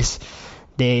countries,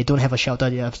 they don't have a shelter.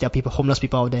 There are people, homeless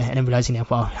people out there, and then realizing that,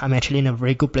 wow, I'm actually in a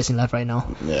very good place in life right now.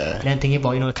 Yeah. And then thinking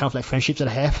about, the kind of like friendships that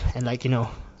I have, and like,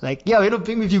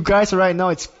 being with you guys right now,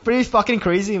 it's pretty fucking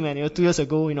crazy, man. 2 years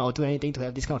ago, I'll do anything to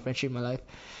have this kind of friendship in my life.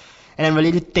 And then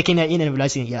really taking that in and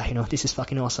realizing, this is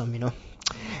fucking awesome, And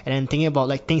then thinking about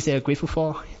like things that you're grateful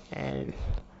for, and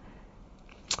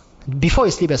before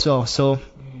you sleep as well. So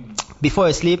before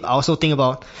I sleep, I also think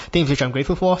about things which I'm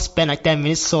grateful for. Spend like 10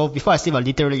 minutes. So before I sleep, I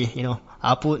literally,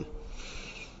 I'll put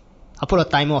a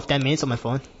timer of 10 minutes on my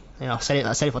phone. Set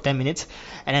it for 10 minutes,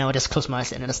 and then I'll just close my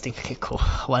eyes and then just think, okay, cool.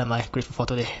 What am I grateful for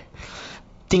today?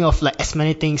 Think of like as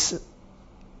many things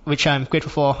which I'm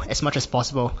grateful for as much as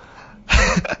possible.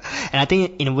 And I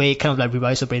think in a way it kind of like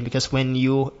rewires your brain, because when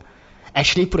you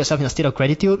actually put yourself in a state of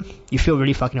gratitude, you feel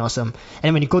really fucking awesome. And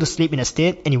then when you go to sleep in a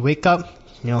state and you wake up,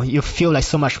 you feel like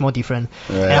so much more different.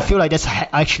 Right. And I feel like that's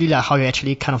actually like how you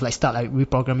actually kind of like start like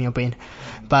reprogramming your brain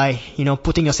by,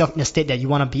 putting yourself in a state that you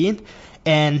want to be in,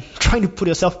 and trying to put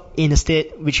yourself in a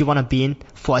state which you want to be in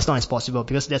for as long as possible,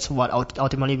 because that's what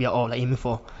ultimately we are all like aiming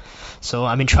for. So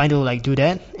I've been trying to like do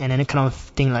that, and then kind of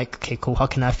think like, okay, cool, how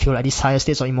can I feel like these higher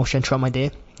states of emotion throughout my day,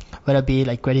 whether it be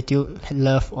like gratitude,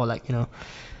 love, or like,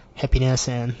 happiness.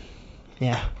 And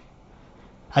yeah,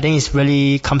 I think it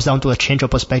really comes down to a change of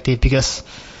perspective, because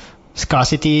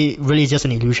scarcity really is just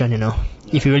an illusion, Yeah.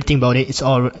 If you really think about it, it's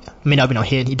all made up in our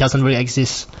head. It doesn't really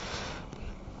exist.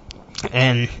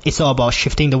 And it's all about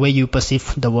shifting the way you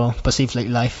perceive the world, perceive like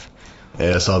life.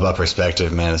 Yeah, it's all about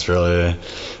perspective, man. It's really,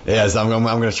 so I'm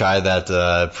gonna try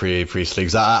that pre-sleep.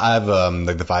 Cause I have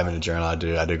like the 5-minute journal. I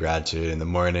do gratitude in the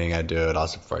morning. I do it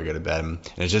also before I go to bed. And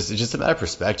it's just a matter of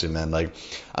perspective, man. Like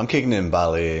I'm kicking it in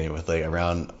Bali with like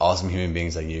around awesome human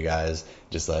beings like you guys,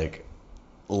 just like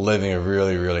living a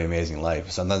really, really amazing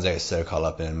life. Sometimes I get so caught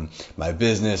up in my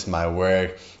business, my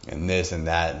work, and this and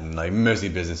that, and like mostly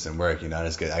business and work. I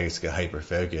just get hyper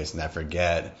focused, and I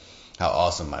forget how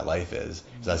awesome my life is.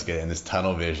 So I just get in this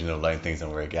tunnel vision of like things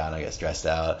don't work out, and I get stressed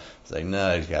out. It's like,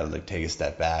 no, you just gotta like take a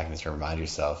step back and just remind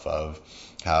yourself of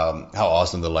how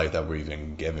awesome the life that we've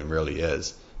been given really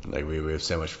is. Like we have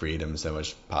so much freedom, so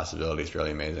much possibility. It's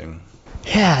really amazing.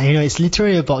 Yeah, it's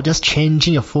literally about just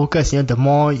changing your focus. The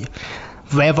more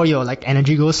wherever your like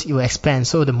energy goes, you will expand.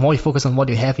 So the more you focus on what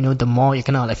you have, the more you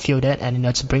can like feel that, and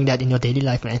just bring that in your daily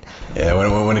life, man. Yeah,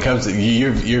 when it comes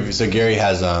to so Gary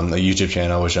has a YouTube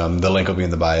channel, which the link will be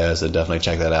in the bio, so definitely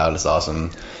check that out. It's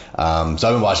awesome. So I've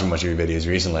been watching a bunch of your videos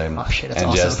recently. Oh shit, that's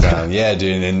and awesome. Just yeah,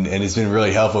 dude, and it's been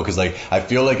really helpful, because like I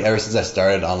feel like ever since I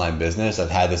started online business, I've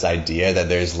had this idea that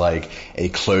there's like a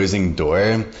closing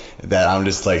door that I'm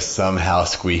just like somehow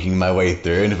squeaking my way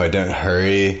through, and if I don't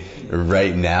hurry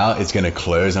right now, it's gonna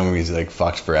close. I'm gonna be like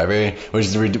fucked forever, which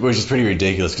is pretty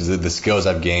ridiculous, because the skills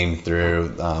I've gained through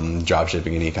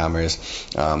dropshipping and e-commerce,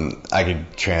 I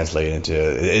could translate into.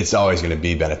 It's always gonna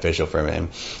be beneficial for me,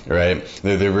 right?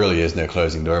 There really is no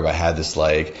closing door. But I had this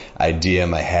like idea in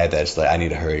my head that's like I need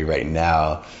to hurry right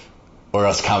now, or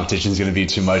else competition's gonna be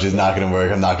too much. It's not gonna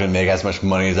work. I'm not gonna make as much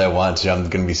money as I want to. I'm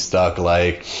gonna be stuck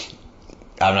like.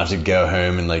 I'm gonna have to go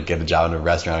home and like get a job in a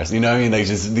restaurant. What I mean? Like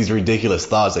just these ridiculous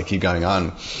thoughts that keep going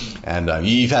on. And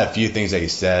you've had a few things that you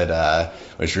said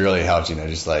which really helped.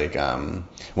 Just like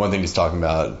one thing, just talking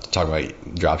about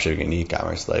dropshipping and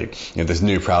e-commerce. Like there's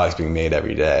new products being made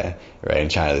every day, right? In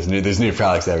China, there's new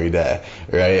products every day,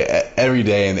 right? Every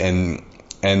day,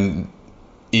 and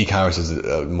e-commerce is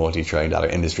a multi-trillion-dollar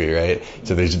industry, right?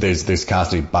 So there's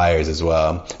constantly buyers as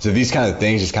well. So these kind of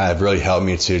things just kind of really help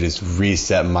me to just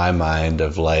reset my mind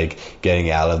of like getting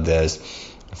out of this,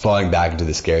 falling back into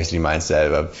the scarcity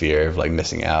mindset of fear of like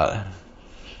missing out.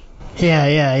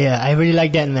 Yeah. I really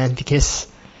like that, man, because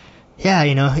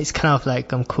it's kind of like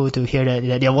cool to hear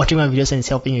that they're watching my videos and it's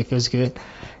helping you. It feels good.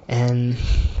 And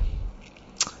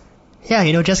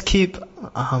yeah, just keep.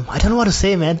 I don't know what to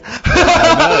say, man.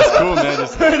 I know, it's cool, man.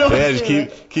 Just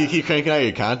keep cranking out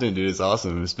your content, dude. It's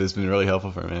awesome. It's been really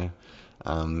helpful for me.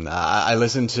 I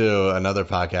listened to another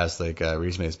podcast like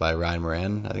recently. It's by Ryan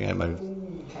Moran. I think I might.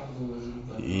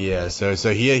 Yeah. So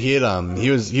he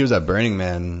was at Burning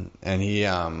Man, and he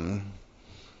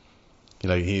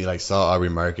saw Aubrey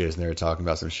Marcus, and they were talking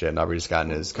about some shit, and Aubrey just got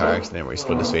in his car accident where he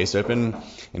split his face open,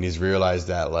 and he's realized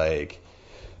that like.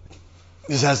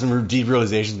 Just has some deep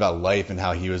realizations about life and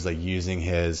how he was like using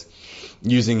his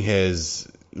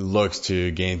looks to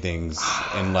gain things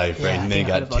in life, right? And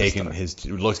then his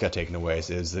looks got taken away,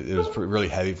 so it was really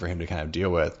heavy for him to kind of deal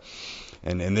with.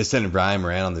 And this sent Brian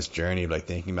Moran on this journey of like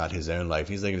thinking about his own life.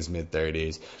 He's like in his mid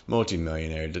 30s,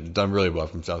 multi-millionaire, done really well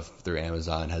for himself through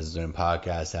Amazon, has his own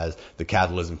podcast, has the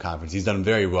Capitalism Conference. He's done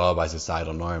very well by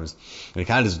societal norms. And he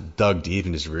kind of just dug deep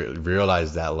and just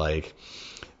realized that like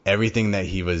everything that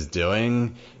he was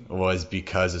doing was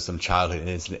because of some childhood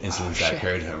incidents that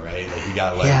occurred to him, right? Like he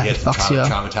had some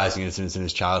traumatizing incidents in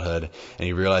his childhood, and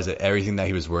he realized that everything that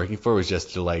he was working for was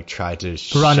just to like try to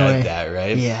shed that,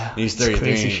 right? Yeah, and he's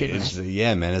 33.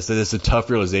 Yeah, man, it's a tough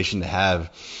realization to have.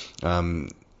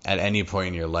 At any point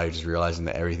in your life, just realizing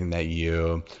that everything that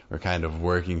you were kind of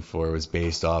working for was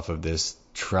based off of this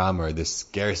trauma or this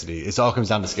scarcity. It all comes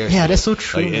down to scarcity. Yeah, that's so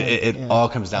true. Like, it all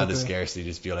comes down to scarcity,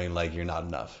 just feeling like you're not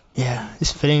enough. Yeah,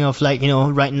 this feeling of like,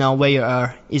 right now where you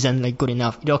are isn't like good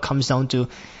enough. It all comes down to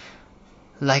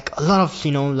like a lot of,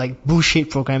 like bullshit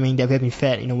programming that we have been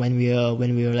fed, when we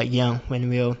were like young, when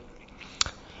we were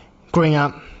growing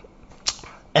up.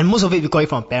 And most of it we got it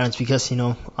from our parents because,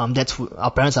 that's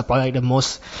our parents are probably like the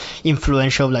most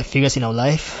influential like figures in our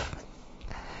life.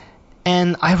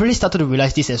 And I really started to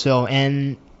realize this as well.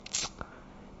 And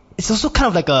it's also kind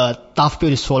of like a tough pill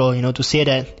to swallow, to say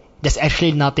that there's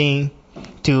actually nothing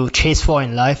to chase for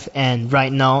in life. And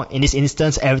right now, in this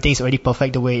instance, everything's already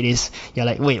perfect the way it is. You're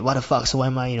like, wait, what the fuck? So why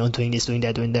am I, doing this, doing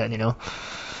that,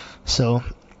 So...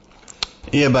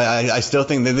 Yeah, but I still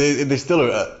think that there's still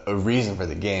a reason for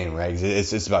the game, right?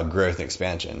 It's about growth and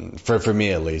expansion. For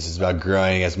me, at least, it's about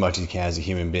growing as much as you can as a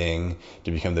human being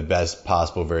to become the best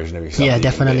possible version of yourself. Yeah,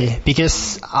 definitely.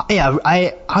 Because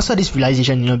I also had this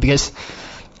realization, because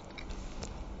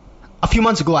a few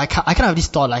months ago I kind of have this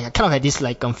thought, like I kind of had this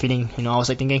like feeling, I was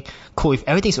like thinking, cool, if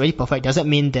everything's already perfect, does that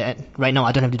mean that right now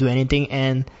I don't have to do anything?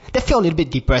 And that felt a little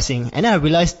bit depressing. And then I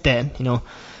realized that,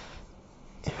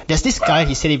 there's this guy,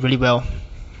 he said it really well.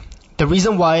 The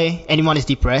reason why anyone is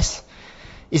depressed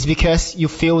is because you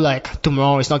feel like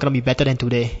tomorrow is not going to be better than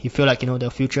today. You feel like, the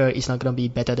future is not going to be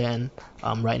better than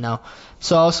right now.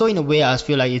 So also in a way, I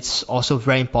feel like it's also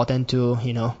very important to,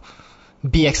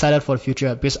 be excited for the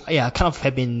future. Because, I kind of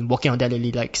have been working on that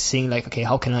lately, like seeing like, okay,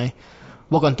 how can I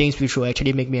work on things which will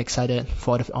actually make me excited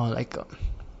for,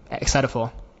 excited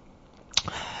for.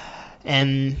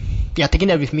 And taking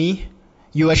that with me,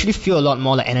 you actually feel a lot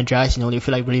more like energized, you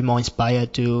feel like really more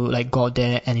inspired to like go out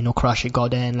there and, crush it, go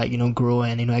out there and like, grow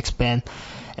and, expand.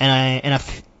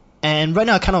 And right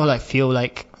now I kind of like feel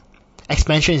like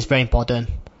expansion is very important.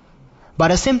 But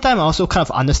at the same time, I also kind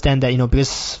of understand that,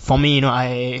 because for me,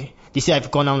 this year I've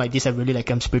gone down like this, I really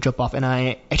like spiritual path, and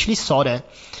I actually saw that,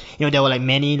 there were like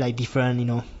many like different,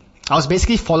 I was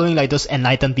basically following like those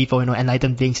enlightened people,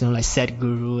 enlightened beings, like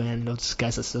Sadhguru, and those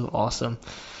guys are so awesome.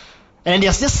 And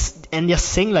they're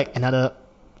saying like another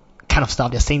kind of stuff.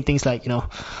 They're saying things like,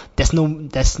 there's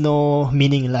no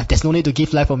meaning in life. There's no need to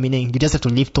give life a meaning. You just have to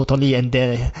live totally, and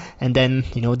then,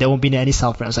 there won't be any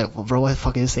suffering. I was like, well, bro, what the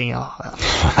fuck are you saying?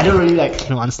 I don't really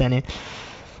like, understand it.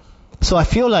 So I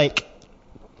feel like,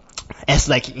 as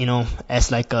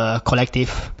like a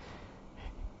collective,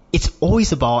 it's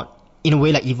always about, in a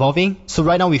way, like evolving. So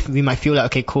right now we might feel like,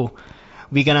 okay, cool,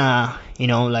 we're gonna,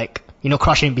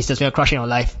 crushing business, we're crushing our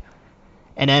life.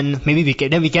 And then maybe we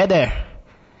get there,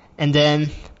 and then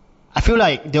I feel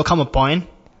like there'll come a point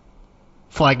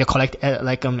for like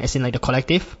the as in like the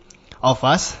collective of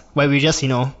us, where we just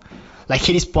like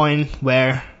hit this point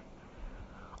where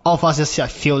all of us just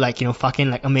like, feel like fucking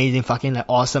like amazing, fucking like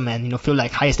awesome, and feel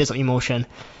like highest states of emotion.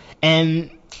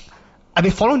 And I've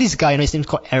been following this guy, his name's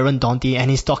called Aaron Dante, and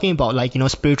he's talking about like,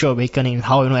 supiritual awakening,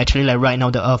 how, actually like right now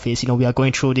the earth is, we are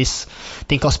going through this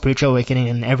thing called spiritual awakening,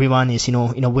 and everyone is, in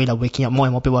a way like waking up, more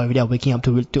and more people are waking up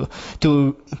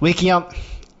to waking up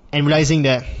and realizing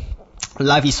that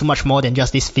life is so much more than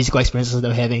just these physical experiences that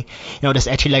we're having. There's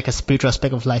actually like a spiritual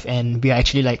aspect of life, and we are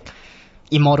actually like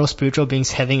immortal spiritual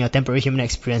beings having a temporary human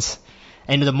experience.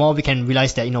 And the more we can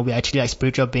realize that, we're actually like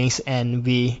spiritual beings, and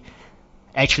we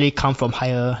actually come from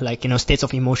higher like states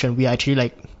of emotion. We are actually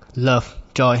like love,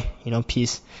 joy,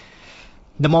 peace.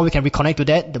 The more we can reconnect to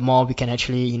that, the more we can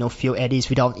actually feel at ease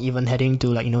without even having to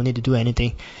like need to do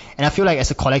anything. And I feel like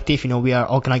as a collective, we are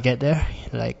all gonna get there,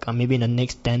 like maybe in the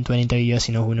next 10, 20, 30 years,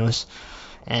 who knows.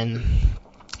 And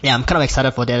I'm kind of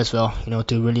excited for that as well,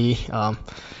 to really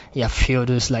feel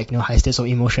those like, high states of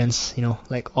emotions,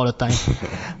 like all the time.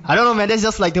 I don't know, man. That's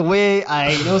just like the way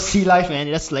I, see life, man.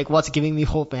 That's like what's giving me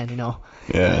hope, man.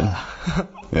 Yeah.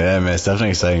 Yeah, man. It's definitely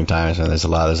exciting times, man. There's a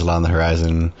lot on the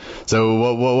horizon.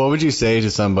 So what would you say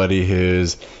to somebody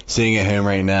who's sitting at home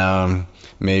right now?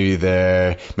 Maybe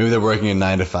they're working a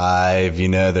 9 to 5,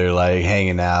 they're like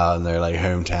hanging out in their like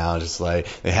hometown, just like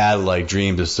they had like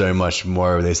dreams of so much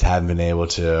more, but they just haven't been able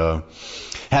to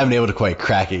quite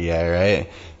crack it yet,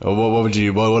 right? What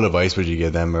advice would you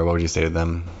give them, or what would you say to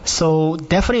them? So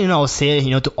definitely, I would say,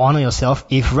 to honor yourself.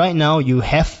 If right now you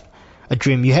have a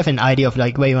dream, you have an idea of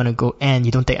like where you want to go, and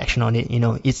you don't take action on it,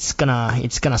 it's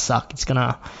gonna suck. It's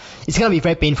gonna be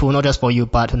very painful, not just for you,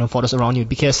 but for those around you.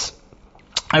 Because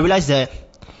I realized that,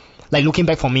 like looking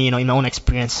back for me, in my own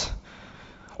experience,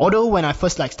 although when I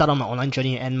first like started on my online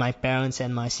journey, and my parents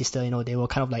and my sister, they were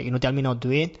kind of like, telling me not to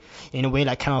do it, in a way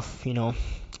like kind of,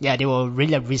 they were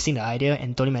really like resisting the idea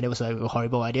and told me that it was like a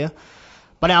horrible idea.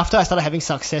 But then after I started having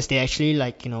success, they actually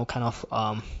like, kind of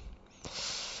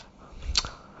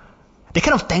they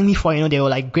kind of thanked me for, they were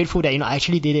like grateful that, I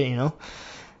actually did it,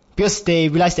 because they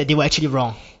realized that they were actually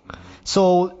wrong.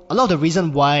 So a lot of the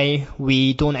reason why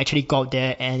we don't actually go out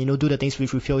there and, do the things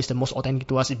which we feel is the most authentic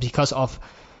to us is because of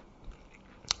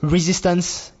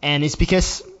resistance, and it's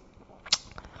because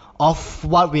of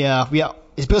what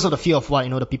it's because of the fear of what,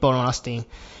 the people around us think,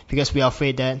 because we are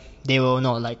afraid that they will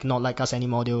not like us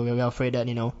anymore. We are afraid that,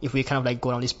 if we kind of like go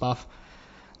down this path,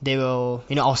 they will,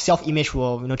 our self-image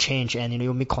will, change, and,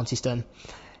 you'll be consistent.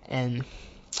 And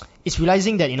it's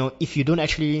realizing that, if you don't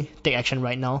actually take action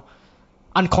right now,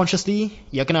 unconsciously,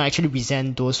 you're gonna actually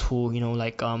resent those who,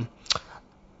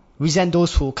 resent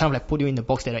those who kind of like put you in the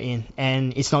box that are in,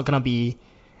 and it's not gonna be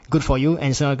good for you,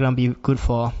 and it's not gonna be good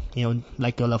for,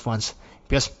 like your loved ones,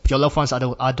 because your loved ones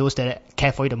are those that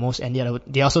care for you the most, and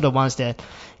they're also the ones that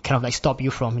kind of like stop you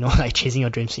from, like chasing your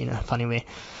dreams in a funny way.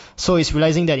 So it's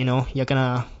realizing that, you're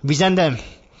gonna resent them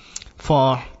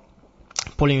for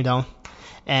pulling you down,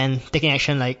 and taking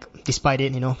action like despite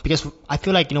it, because I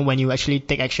feel like, when you actually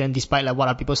take action despite like what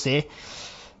other people say,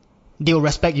 they will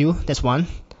respect you. That's one.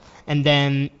 And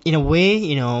then in a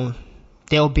way,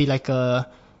 there'll be like the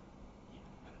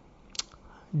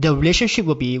relationship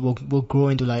will grow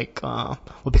into like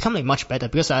will become like much better,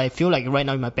 because I feel like right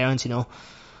now with my parents,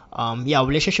 our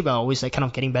relationship are always like kind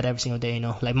of getting better every single day,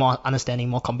 like more understanding,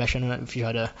 more compassionate with each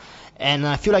other. And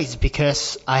I feel like it's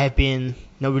because I have been,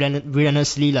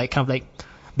 relentlessly like kind of like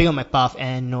being on my path,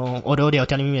 and although they are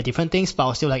telling me different things, but I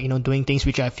was still like, doing things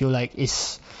which I feel like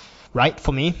is right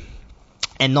for me,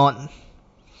 and not,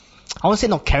 I won't say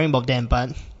not caring about them,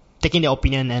 but taking their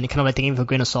opinion and kind of like taking it with a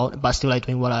grain of salt, but still like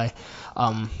doing what I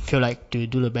feel like to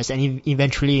do the best. And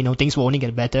eventually, things will only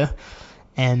get better.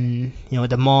 And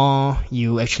the more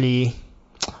you actually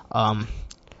go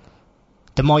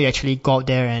out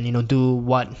there and do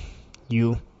what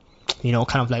you kind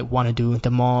of like want to do,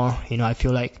 the more I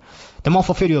feel like the more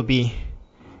fulfilled you'll be.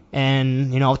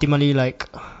 And ultimately, like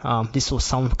this will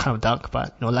sound kind of dark,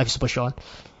 but life is super short.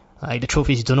 Like the truth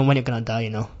is, you don't know when you're gonna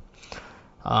die.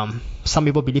 Some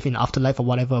people believe in afterlife or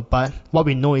whatever, but what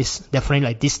we know is definitely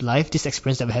like this life, this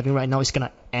experience that we're having right now is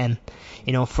gonna end.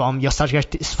 From your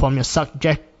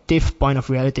subjective point of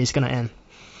reality, it's gonna end.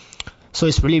 So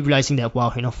it's really realizing that,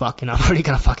 wow, fuck, I'm really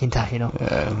gonna fucking die.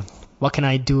 Yeah. What can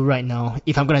I do right now?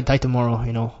 If I'm gonna die tomorrow,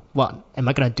 what am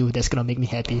I gonna do that's gonna make me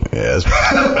happy? Yeah,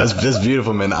 that's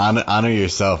beautiful, man. Honor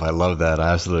yourself. I love that.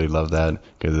 I absolutely love that,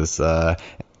 because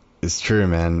it's true,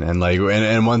 man. And like,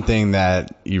 and one thing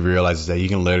that you realize is that you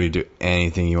can literally do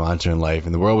anything you want to in life,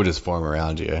 and the world will just form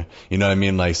around you. You know what I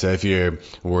mean? Like, so if you're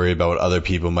worried about what other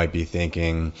people might be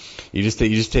thinking, you just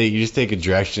take a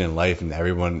direction in life, and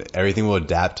everything will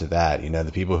adapt to that.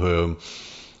 The people who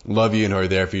love you and who are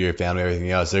there for your family, everything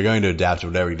else, they're going to adapt to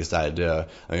whatever you decide to do.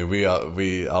 I mean,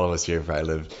 we all of us here probably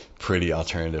live pretty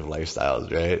alternative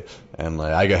lifestyles, right? And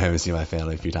like, I go home and see my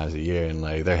family a few times a year, and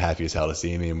like, they're happy as hell to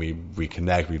see me, and we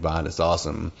connect, we bond, it's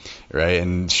awesome, right?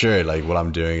 And sure, like, what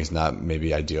I'm doing is not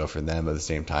maybe ideal for them, but at the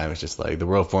same time, it's just like the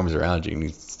world forms around you, and you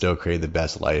still create the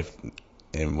best life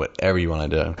in whatever you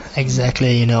want to do.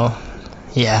 Exactly,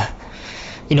 yeah.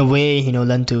 In a way,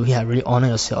 learn to really honor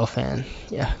yourself, and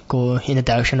go in the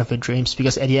direction of your dreams,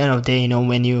 because at the end of the day,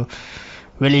 when you're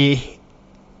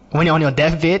on your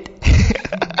deathbed,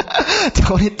 the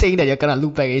only thing that you're gonna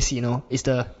look back is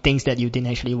the things that you didn't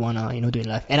actually wanna do in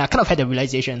life. And I kind of had the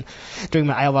realization during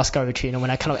my ayahuasca retreat, when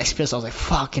I kind of experienced, I was like,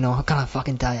 fuck, I'm gonna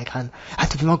fucking die. I have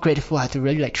to be more grateful. I have to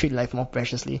really like treat life more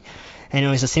preciously. And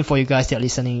it's the same for you guys that are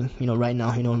listening, right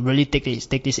now. Really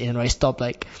take this in, right? Stop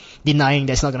like denying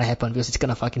that's not gonna happen, because it's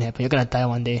gonna fucking happen. You're gonna die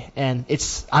one day, and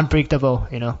it's unpredictable,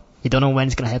 You don't know when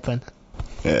it's gonna happen.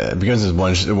 Yeah, it becomes just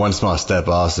one small step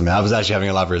awesome. I was actually having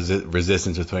a lot of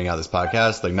resistance with putting out this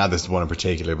podcast, like not this one in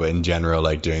particular, but in general,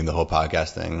 like doing the whole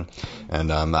podcast thing.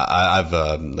 And I've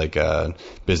like a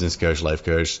business coach, life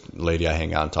coach lady I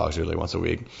hang out and talk to like once a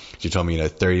week. She told me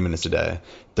 30 minutes a day.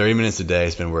 30 minutes a day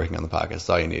spend working on the podcast. That's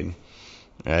all you need.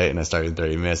 Right? And I start with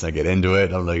 30 minutes and I get into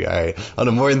it. I'm like, all right, I'll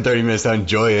do more than 30 minutes. I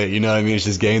enjoy it. You know what I mean? It's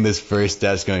just getting this first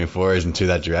steps going forward into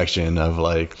that direction of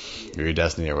like your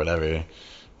destiny or whatever.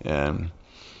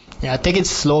 Yeah, take it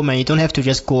slow, man. You don't have to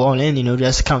just go all in,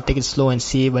 just kind of take it slow and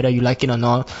see whether you like it or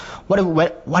not.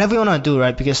 Whatever you want to do,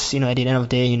 right? Because, at the end of the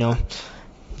day,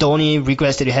 the only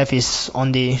regrets that you have is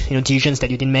on the, decisions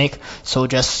that you didn't make. So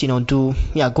just, go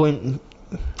in.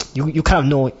 You kind of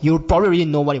know, you probably really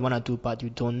know what you want to do, but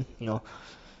you don't,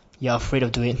 you're afraid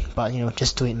of doing it. But,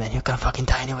 just do it, man. You're gonna fucking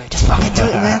die anyway. Just fucking do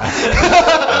it, man.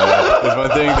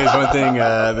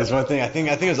 There's one thing, I think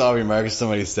it was Aubrey Marcus,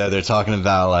 somebody said, they're talking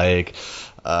about like,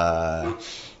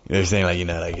 they're saying like,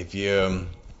 like if you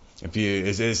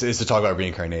it's to talk about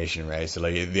reincarnation, right? So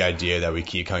like the idea that we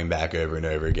keep coming back over and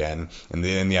over again, and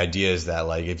the idea is that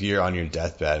like if you're on your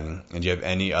deathbed and you have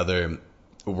any other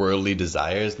worldly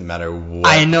desires, no matter what.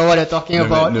 I know what they're talking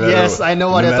about. Yes, I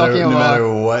know what they're talking about. No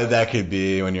matter what that could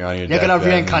be when you're on your deathbed. You're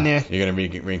gonna reincarnate. You're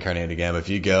gonna reincarnate again. But if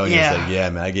you go and you're just like,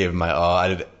 yeah, man, I gave it my all. I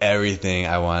did everything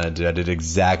I wanted to do. I did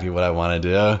exactly what I want to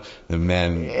do. Then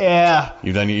man, yeah,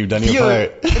 you've done your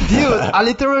part. Dude, I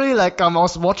literally I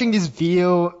was watching this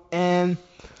video and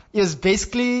it was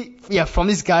basically from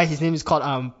this guy. His name is called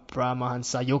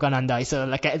Paramahansa Yogananda. He's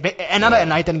another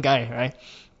enlightened guy, right?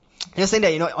 You're saying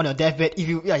that, on your deathbed,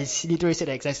 he literally said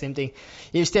the exact same thing.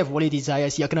 If you still have worldly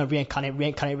desires, you're gonna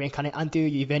reincarnate until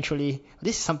you eventually,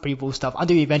 this is some pretty cool stuff,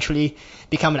 until you eventually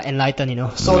become enlightened,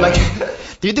 So the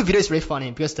YouTube video is really funny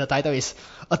because the title is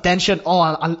Attention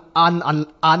all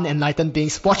unenlightened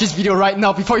beings. Watch this video right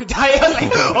now before you die. I was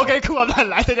like, okay, cool, I'm not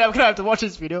enlightened, I'm gonna have to watch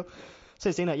this video. So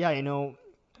he's saying that,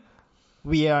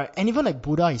 we are, and even like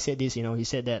Buddha, he said this, he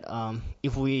said that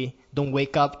if we don't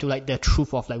wake up to like the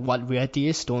truth of like what reality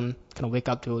is, don't kind of wake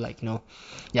up to like like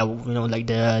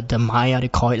the Maya, they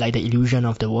call it like the illusion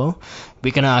of the world,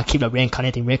 we're gonna keep like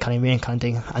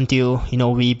reincarnating until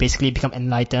we basically become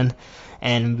enlightened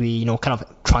and we kind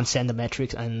of transcend the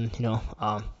matrix and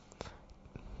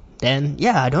then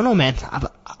I don't know, man.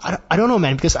 I don't know,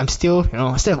 man, because I'm still,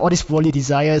 I still have all these worldly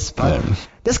desires, but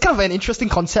that's kind of an interesting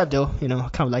concept, though. I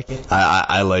kind of like it.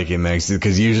 I like it, man,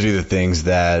 because usually the things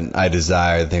that I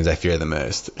desire are the things I fear the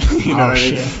most. You know what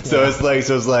I mean? So it's like,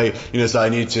 so I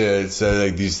need to,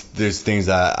 there's things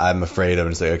that I'm afraid of,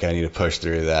 and it's like, okay, I need to push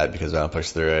through that, because if I don't push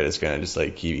through it, it's gonna just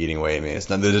like keep eating away at me. It's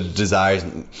not the desires,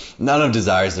 none of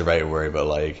desire is the right word, but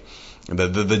like,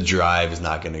 the drive is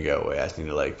not going to go away. I just need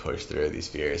to like push through these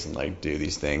fears and like do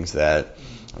these things that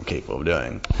I'm capable of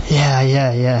doing. Yeah.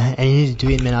 And you need to do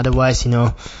it, man. Otherwise, it's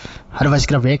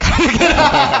gonna break. I'll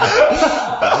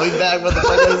be back,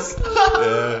 motherfuckers.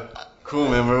 Yeah. Cool,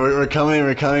 man. We're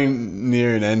coming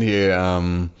near an end here.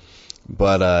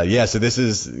 So this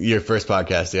is your first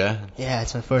podcast, yeah? Yeah,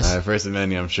 it's my first. First of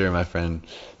many, I'm sure, my friend.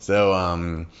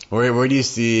 So, where do you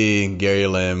see Gary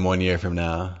Lim 1 year from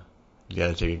now? You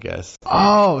gotta take a guess.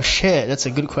 Oh shit, that's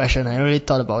a good question. I really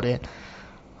thought about it.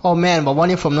 Oh man, but 1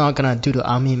 year from now I'm gonna do the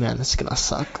army, man. It's gonna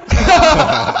suck.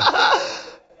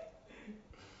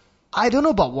 I don't know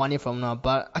about 1 year from now,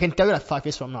 but I can tell you that 5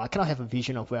 years from now, I cannot have a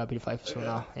vision of where I'll be 5 years from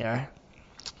now. Yeah,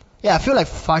 I feel like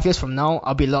 5 years from now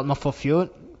I'll be a lot more fulfilled.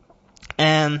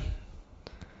 And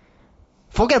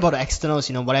forget about the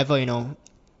externals, whatever,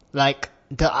 like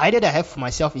the idea that I have for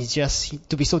myself is just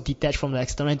to be so detached from the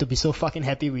external and to be so fucking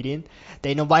happy within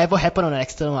that, whatever happened on the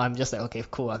external, I'm just like, okay,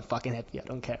 cool, I'm fucking happy, I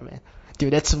don't care, man.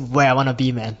 Dude, that's where I wanna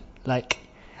be, man. Like,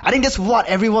 I think that's what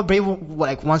everyone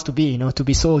wants to be, to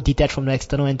be so detached from the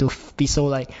external and to be so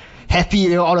like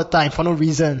happy all the time for no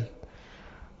reason.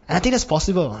 And I think that's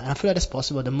possible. And I feel like that's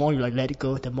possible. The more you like let it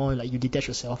go, the more like you detach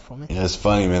yourself from it. Yeah, it's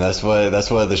funny, man. That's what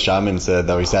the shaman said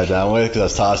that we sat down with.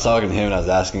 Because I was talking to him and I was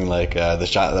asking like our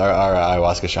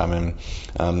ayahuasca shaman.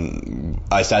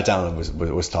 I sat down and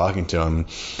was talking to him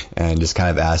and just kind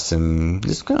of asked him,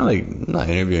 just kind of like not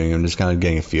interviewing him, just kind of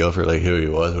getting a feel for like who he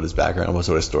was, what his background was,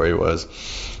 what his story was.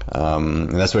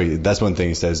 And that's one thing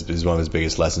he says is one of his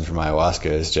biggest lessons from ayahuasca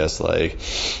is just like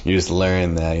you just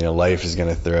learn that life is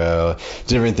gonna throw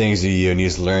different things at you, and you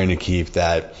just learn to keep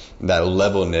that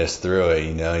levelness through it.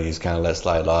 You just kind of let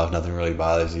slide off. Nothing really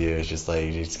bothers you. It's just like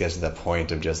you just get to that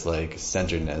point of just like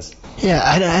centeredness. Yeah,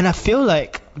 and I feel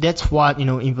like that's what in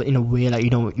a way,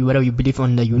 like whether you believe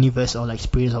on the universe or like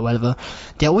spirits or whatever,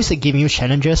 they're always like giving you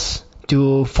challenges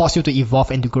to force you to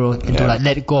evolve and to grow and to like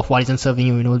let go of what isn't serving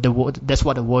you. You know, that's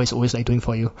what the world is always like doing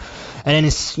for you. And then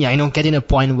it's getting to a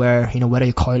point where whether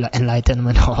you call it like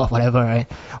enlightenment or whatever,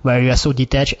 right? Where you are so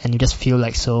detached and you just feel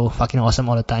like so fucking awesome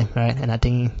all the time, right? And I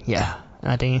think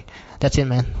that's it,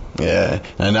 man. Yeah,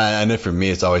 and I know for me,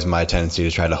 it's always my tendency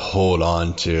to try to hold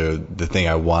on to the thing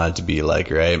I want it to be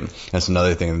like, right? That's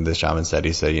another thing that the shaman said.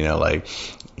 He said, you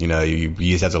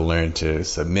just have to learn to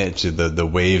submit to the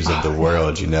waves of the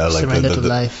world, like surrender to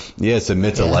life. Yeah,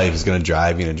 submit to life is going to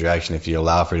drive you in a direction. If you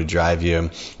allow for it to drive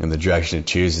you in the direction it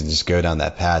chooses and just go down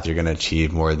that path, you're going to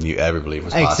achieve more than you ever believe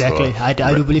was possible. Exactly.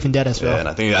 I do believe in that as well. Yeah, and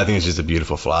I think it's just a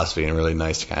beautiful philosophy and really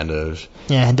nice to kind of.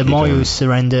 Yeah, and the more you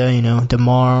surrender, the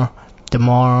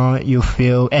more you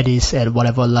feel at ease at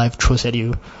whatever life throws at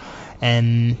you.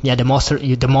 And yeah, the more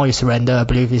you surrender, I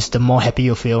believe is the more happy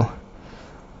you feel.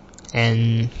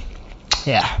 And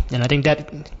I think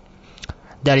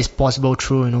that is possible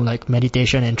through like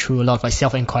meditation and through a lot of like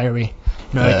self-inquiry.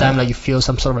 Every time like you feel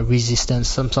some sort of resistance,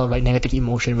 some sort of like negative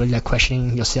emotion, really like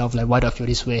questioning yourself, like why do I feel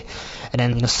this way, and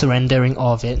then surrendering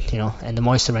all of it, and the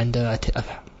more you surrender,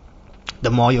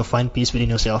 the more you'll find peace within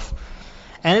yourself.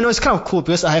 And it's kind of cool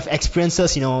because I have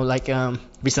experiences, like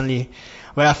recently,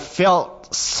 where I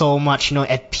felt so much,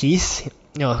 at peace.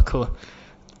 Cool.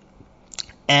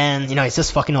 And it's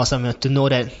just fucking awesome, to know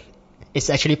that it's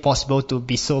actually possible to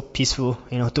be so peaceful,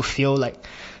 to feel like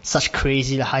such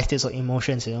crazy high states of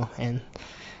emotions, and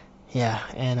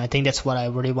and I think that's what I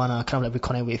really wanna kind of like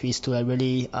reconnect with, is to like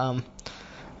really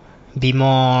be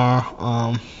more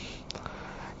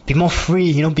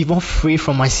free, be more free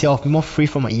from myself, be more free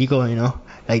from my ego,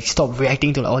 like stop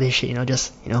reacting to like all this shit,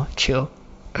 just chill.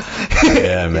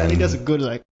 Yeah, man. I think that's a good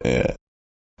like.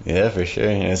 Yeah, for sure.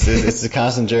 It's a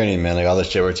constant journey, man. Like all the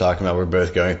shit we're talking about, we're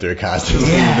both going through constantly.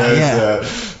 So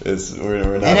we're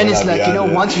not. And then it's like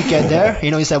once you get there,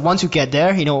 it's like once you get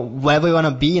there, wherever you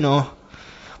wanna be,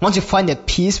 once you find that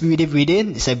peace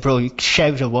within, it's like, bro, you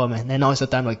share with the world, man. And now it's the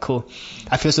time, like, cool.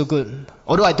 I feel so good.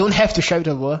 Although I don't have to share with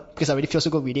the world because I already feel so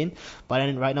good within. But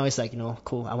then right now it's like,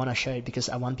 cool. I wanna share it because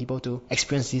I want people to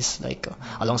experience this like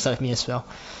alongside of me as well.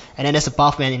 And then there's a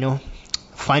path, man.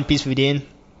 Find peace within.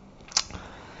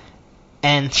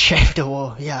 And share with the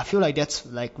world. Yeah, I feel like that's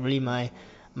like really my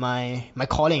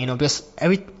calling, because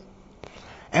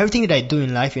everything that I do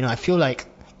in life, I feel like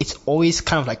it's always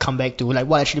kind of like come back to like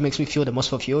what actually makes me feel the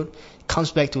most fulfilled. It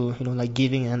comes back to like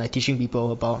giving and like teaching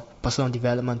people about personal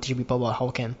development, teaching people about how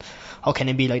can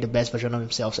they be like the best version of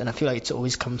themselves. And I feel like it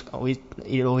always comes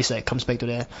like comes back to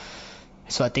that.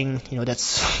 So I think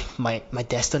that's my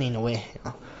destiny in a way.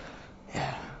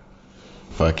 Yeah.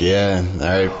 Fuck yeah.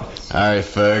 Alright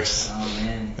folks. Oh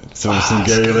man. Some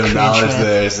Gary Lim knowledge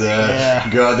there, so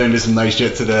go out there and do some nice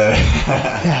shit today.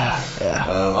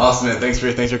 Awesome, man. Thanks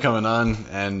for coming on,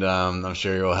 and I'm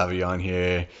sure we'll have you on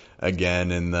here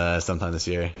again in sometime this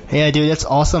year. Yeah, dude, that's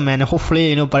awesome, man.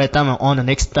 Hopefully, by the time I'm on the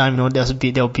next time,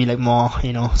 there'll be like more,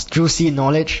 juicy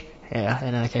knowledge. Yeah,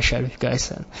 and then I can share with you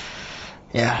guys. And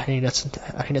I think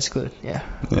that's good. Yeah.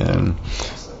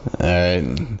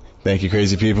 Alright. Thank you,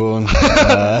 crazy people.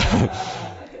 Hang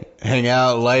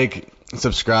out, like,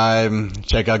 subscribe,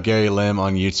 check out Gary Lim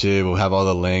on YouTube. We'll have all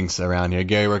the links around here.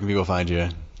 Gary, where can people find you?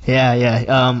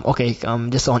 Okay,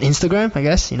 just on Instagram, I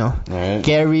guess, Alright.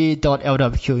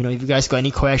 Gary.lwq. If you guys got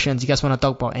any questions, you guys want to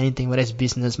talk about anything, whether it's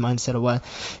business, mindset, or what,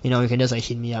 you can just like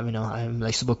hit me up, I'm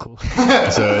like super cool.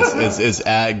 So it's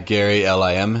at Gary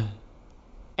Lim?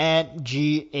 At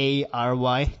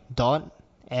GARY dot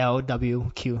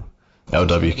LWQ.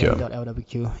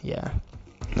 LWQ. Yeah.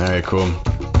 Alright, cool.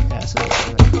 Yeah, so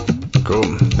Cool.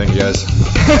 Thank you guys.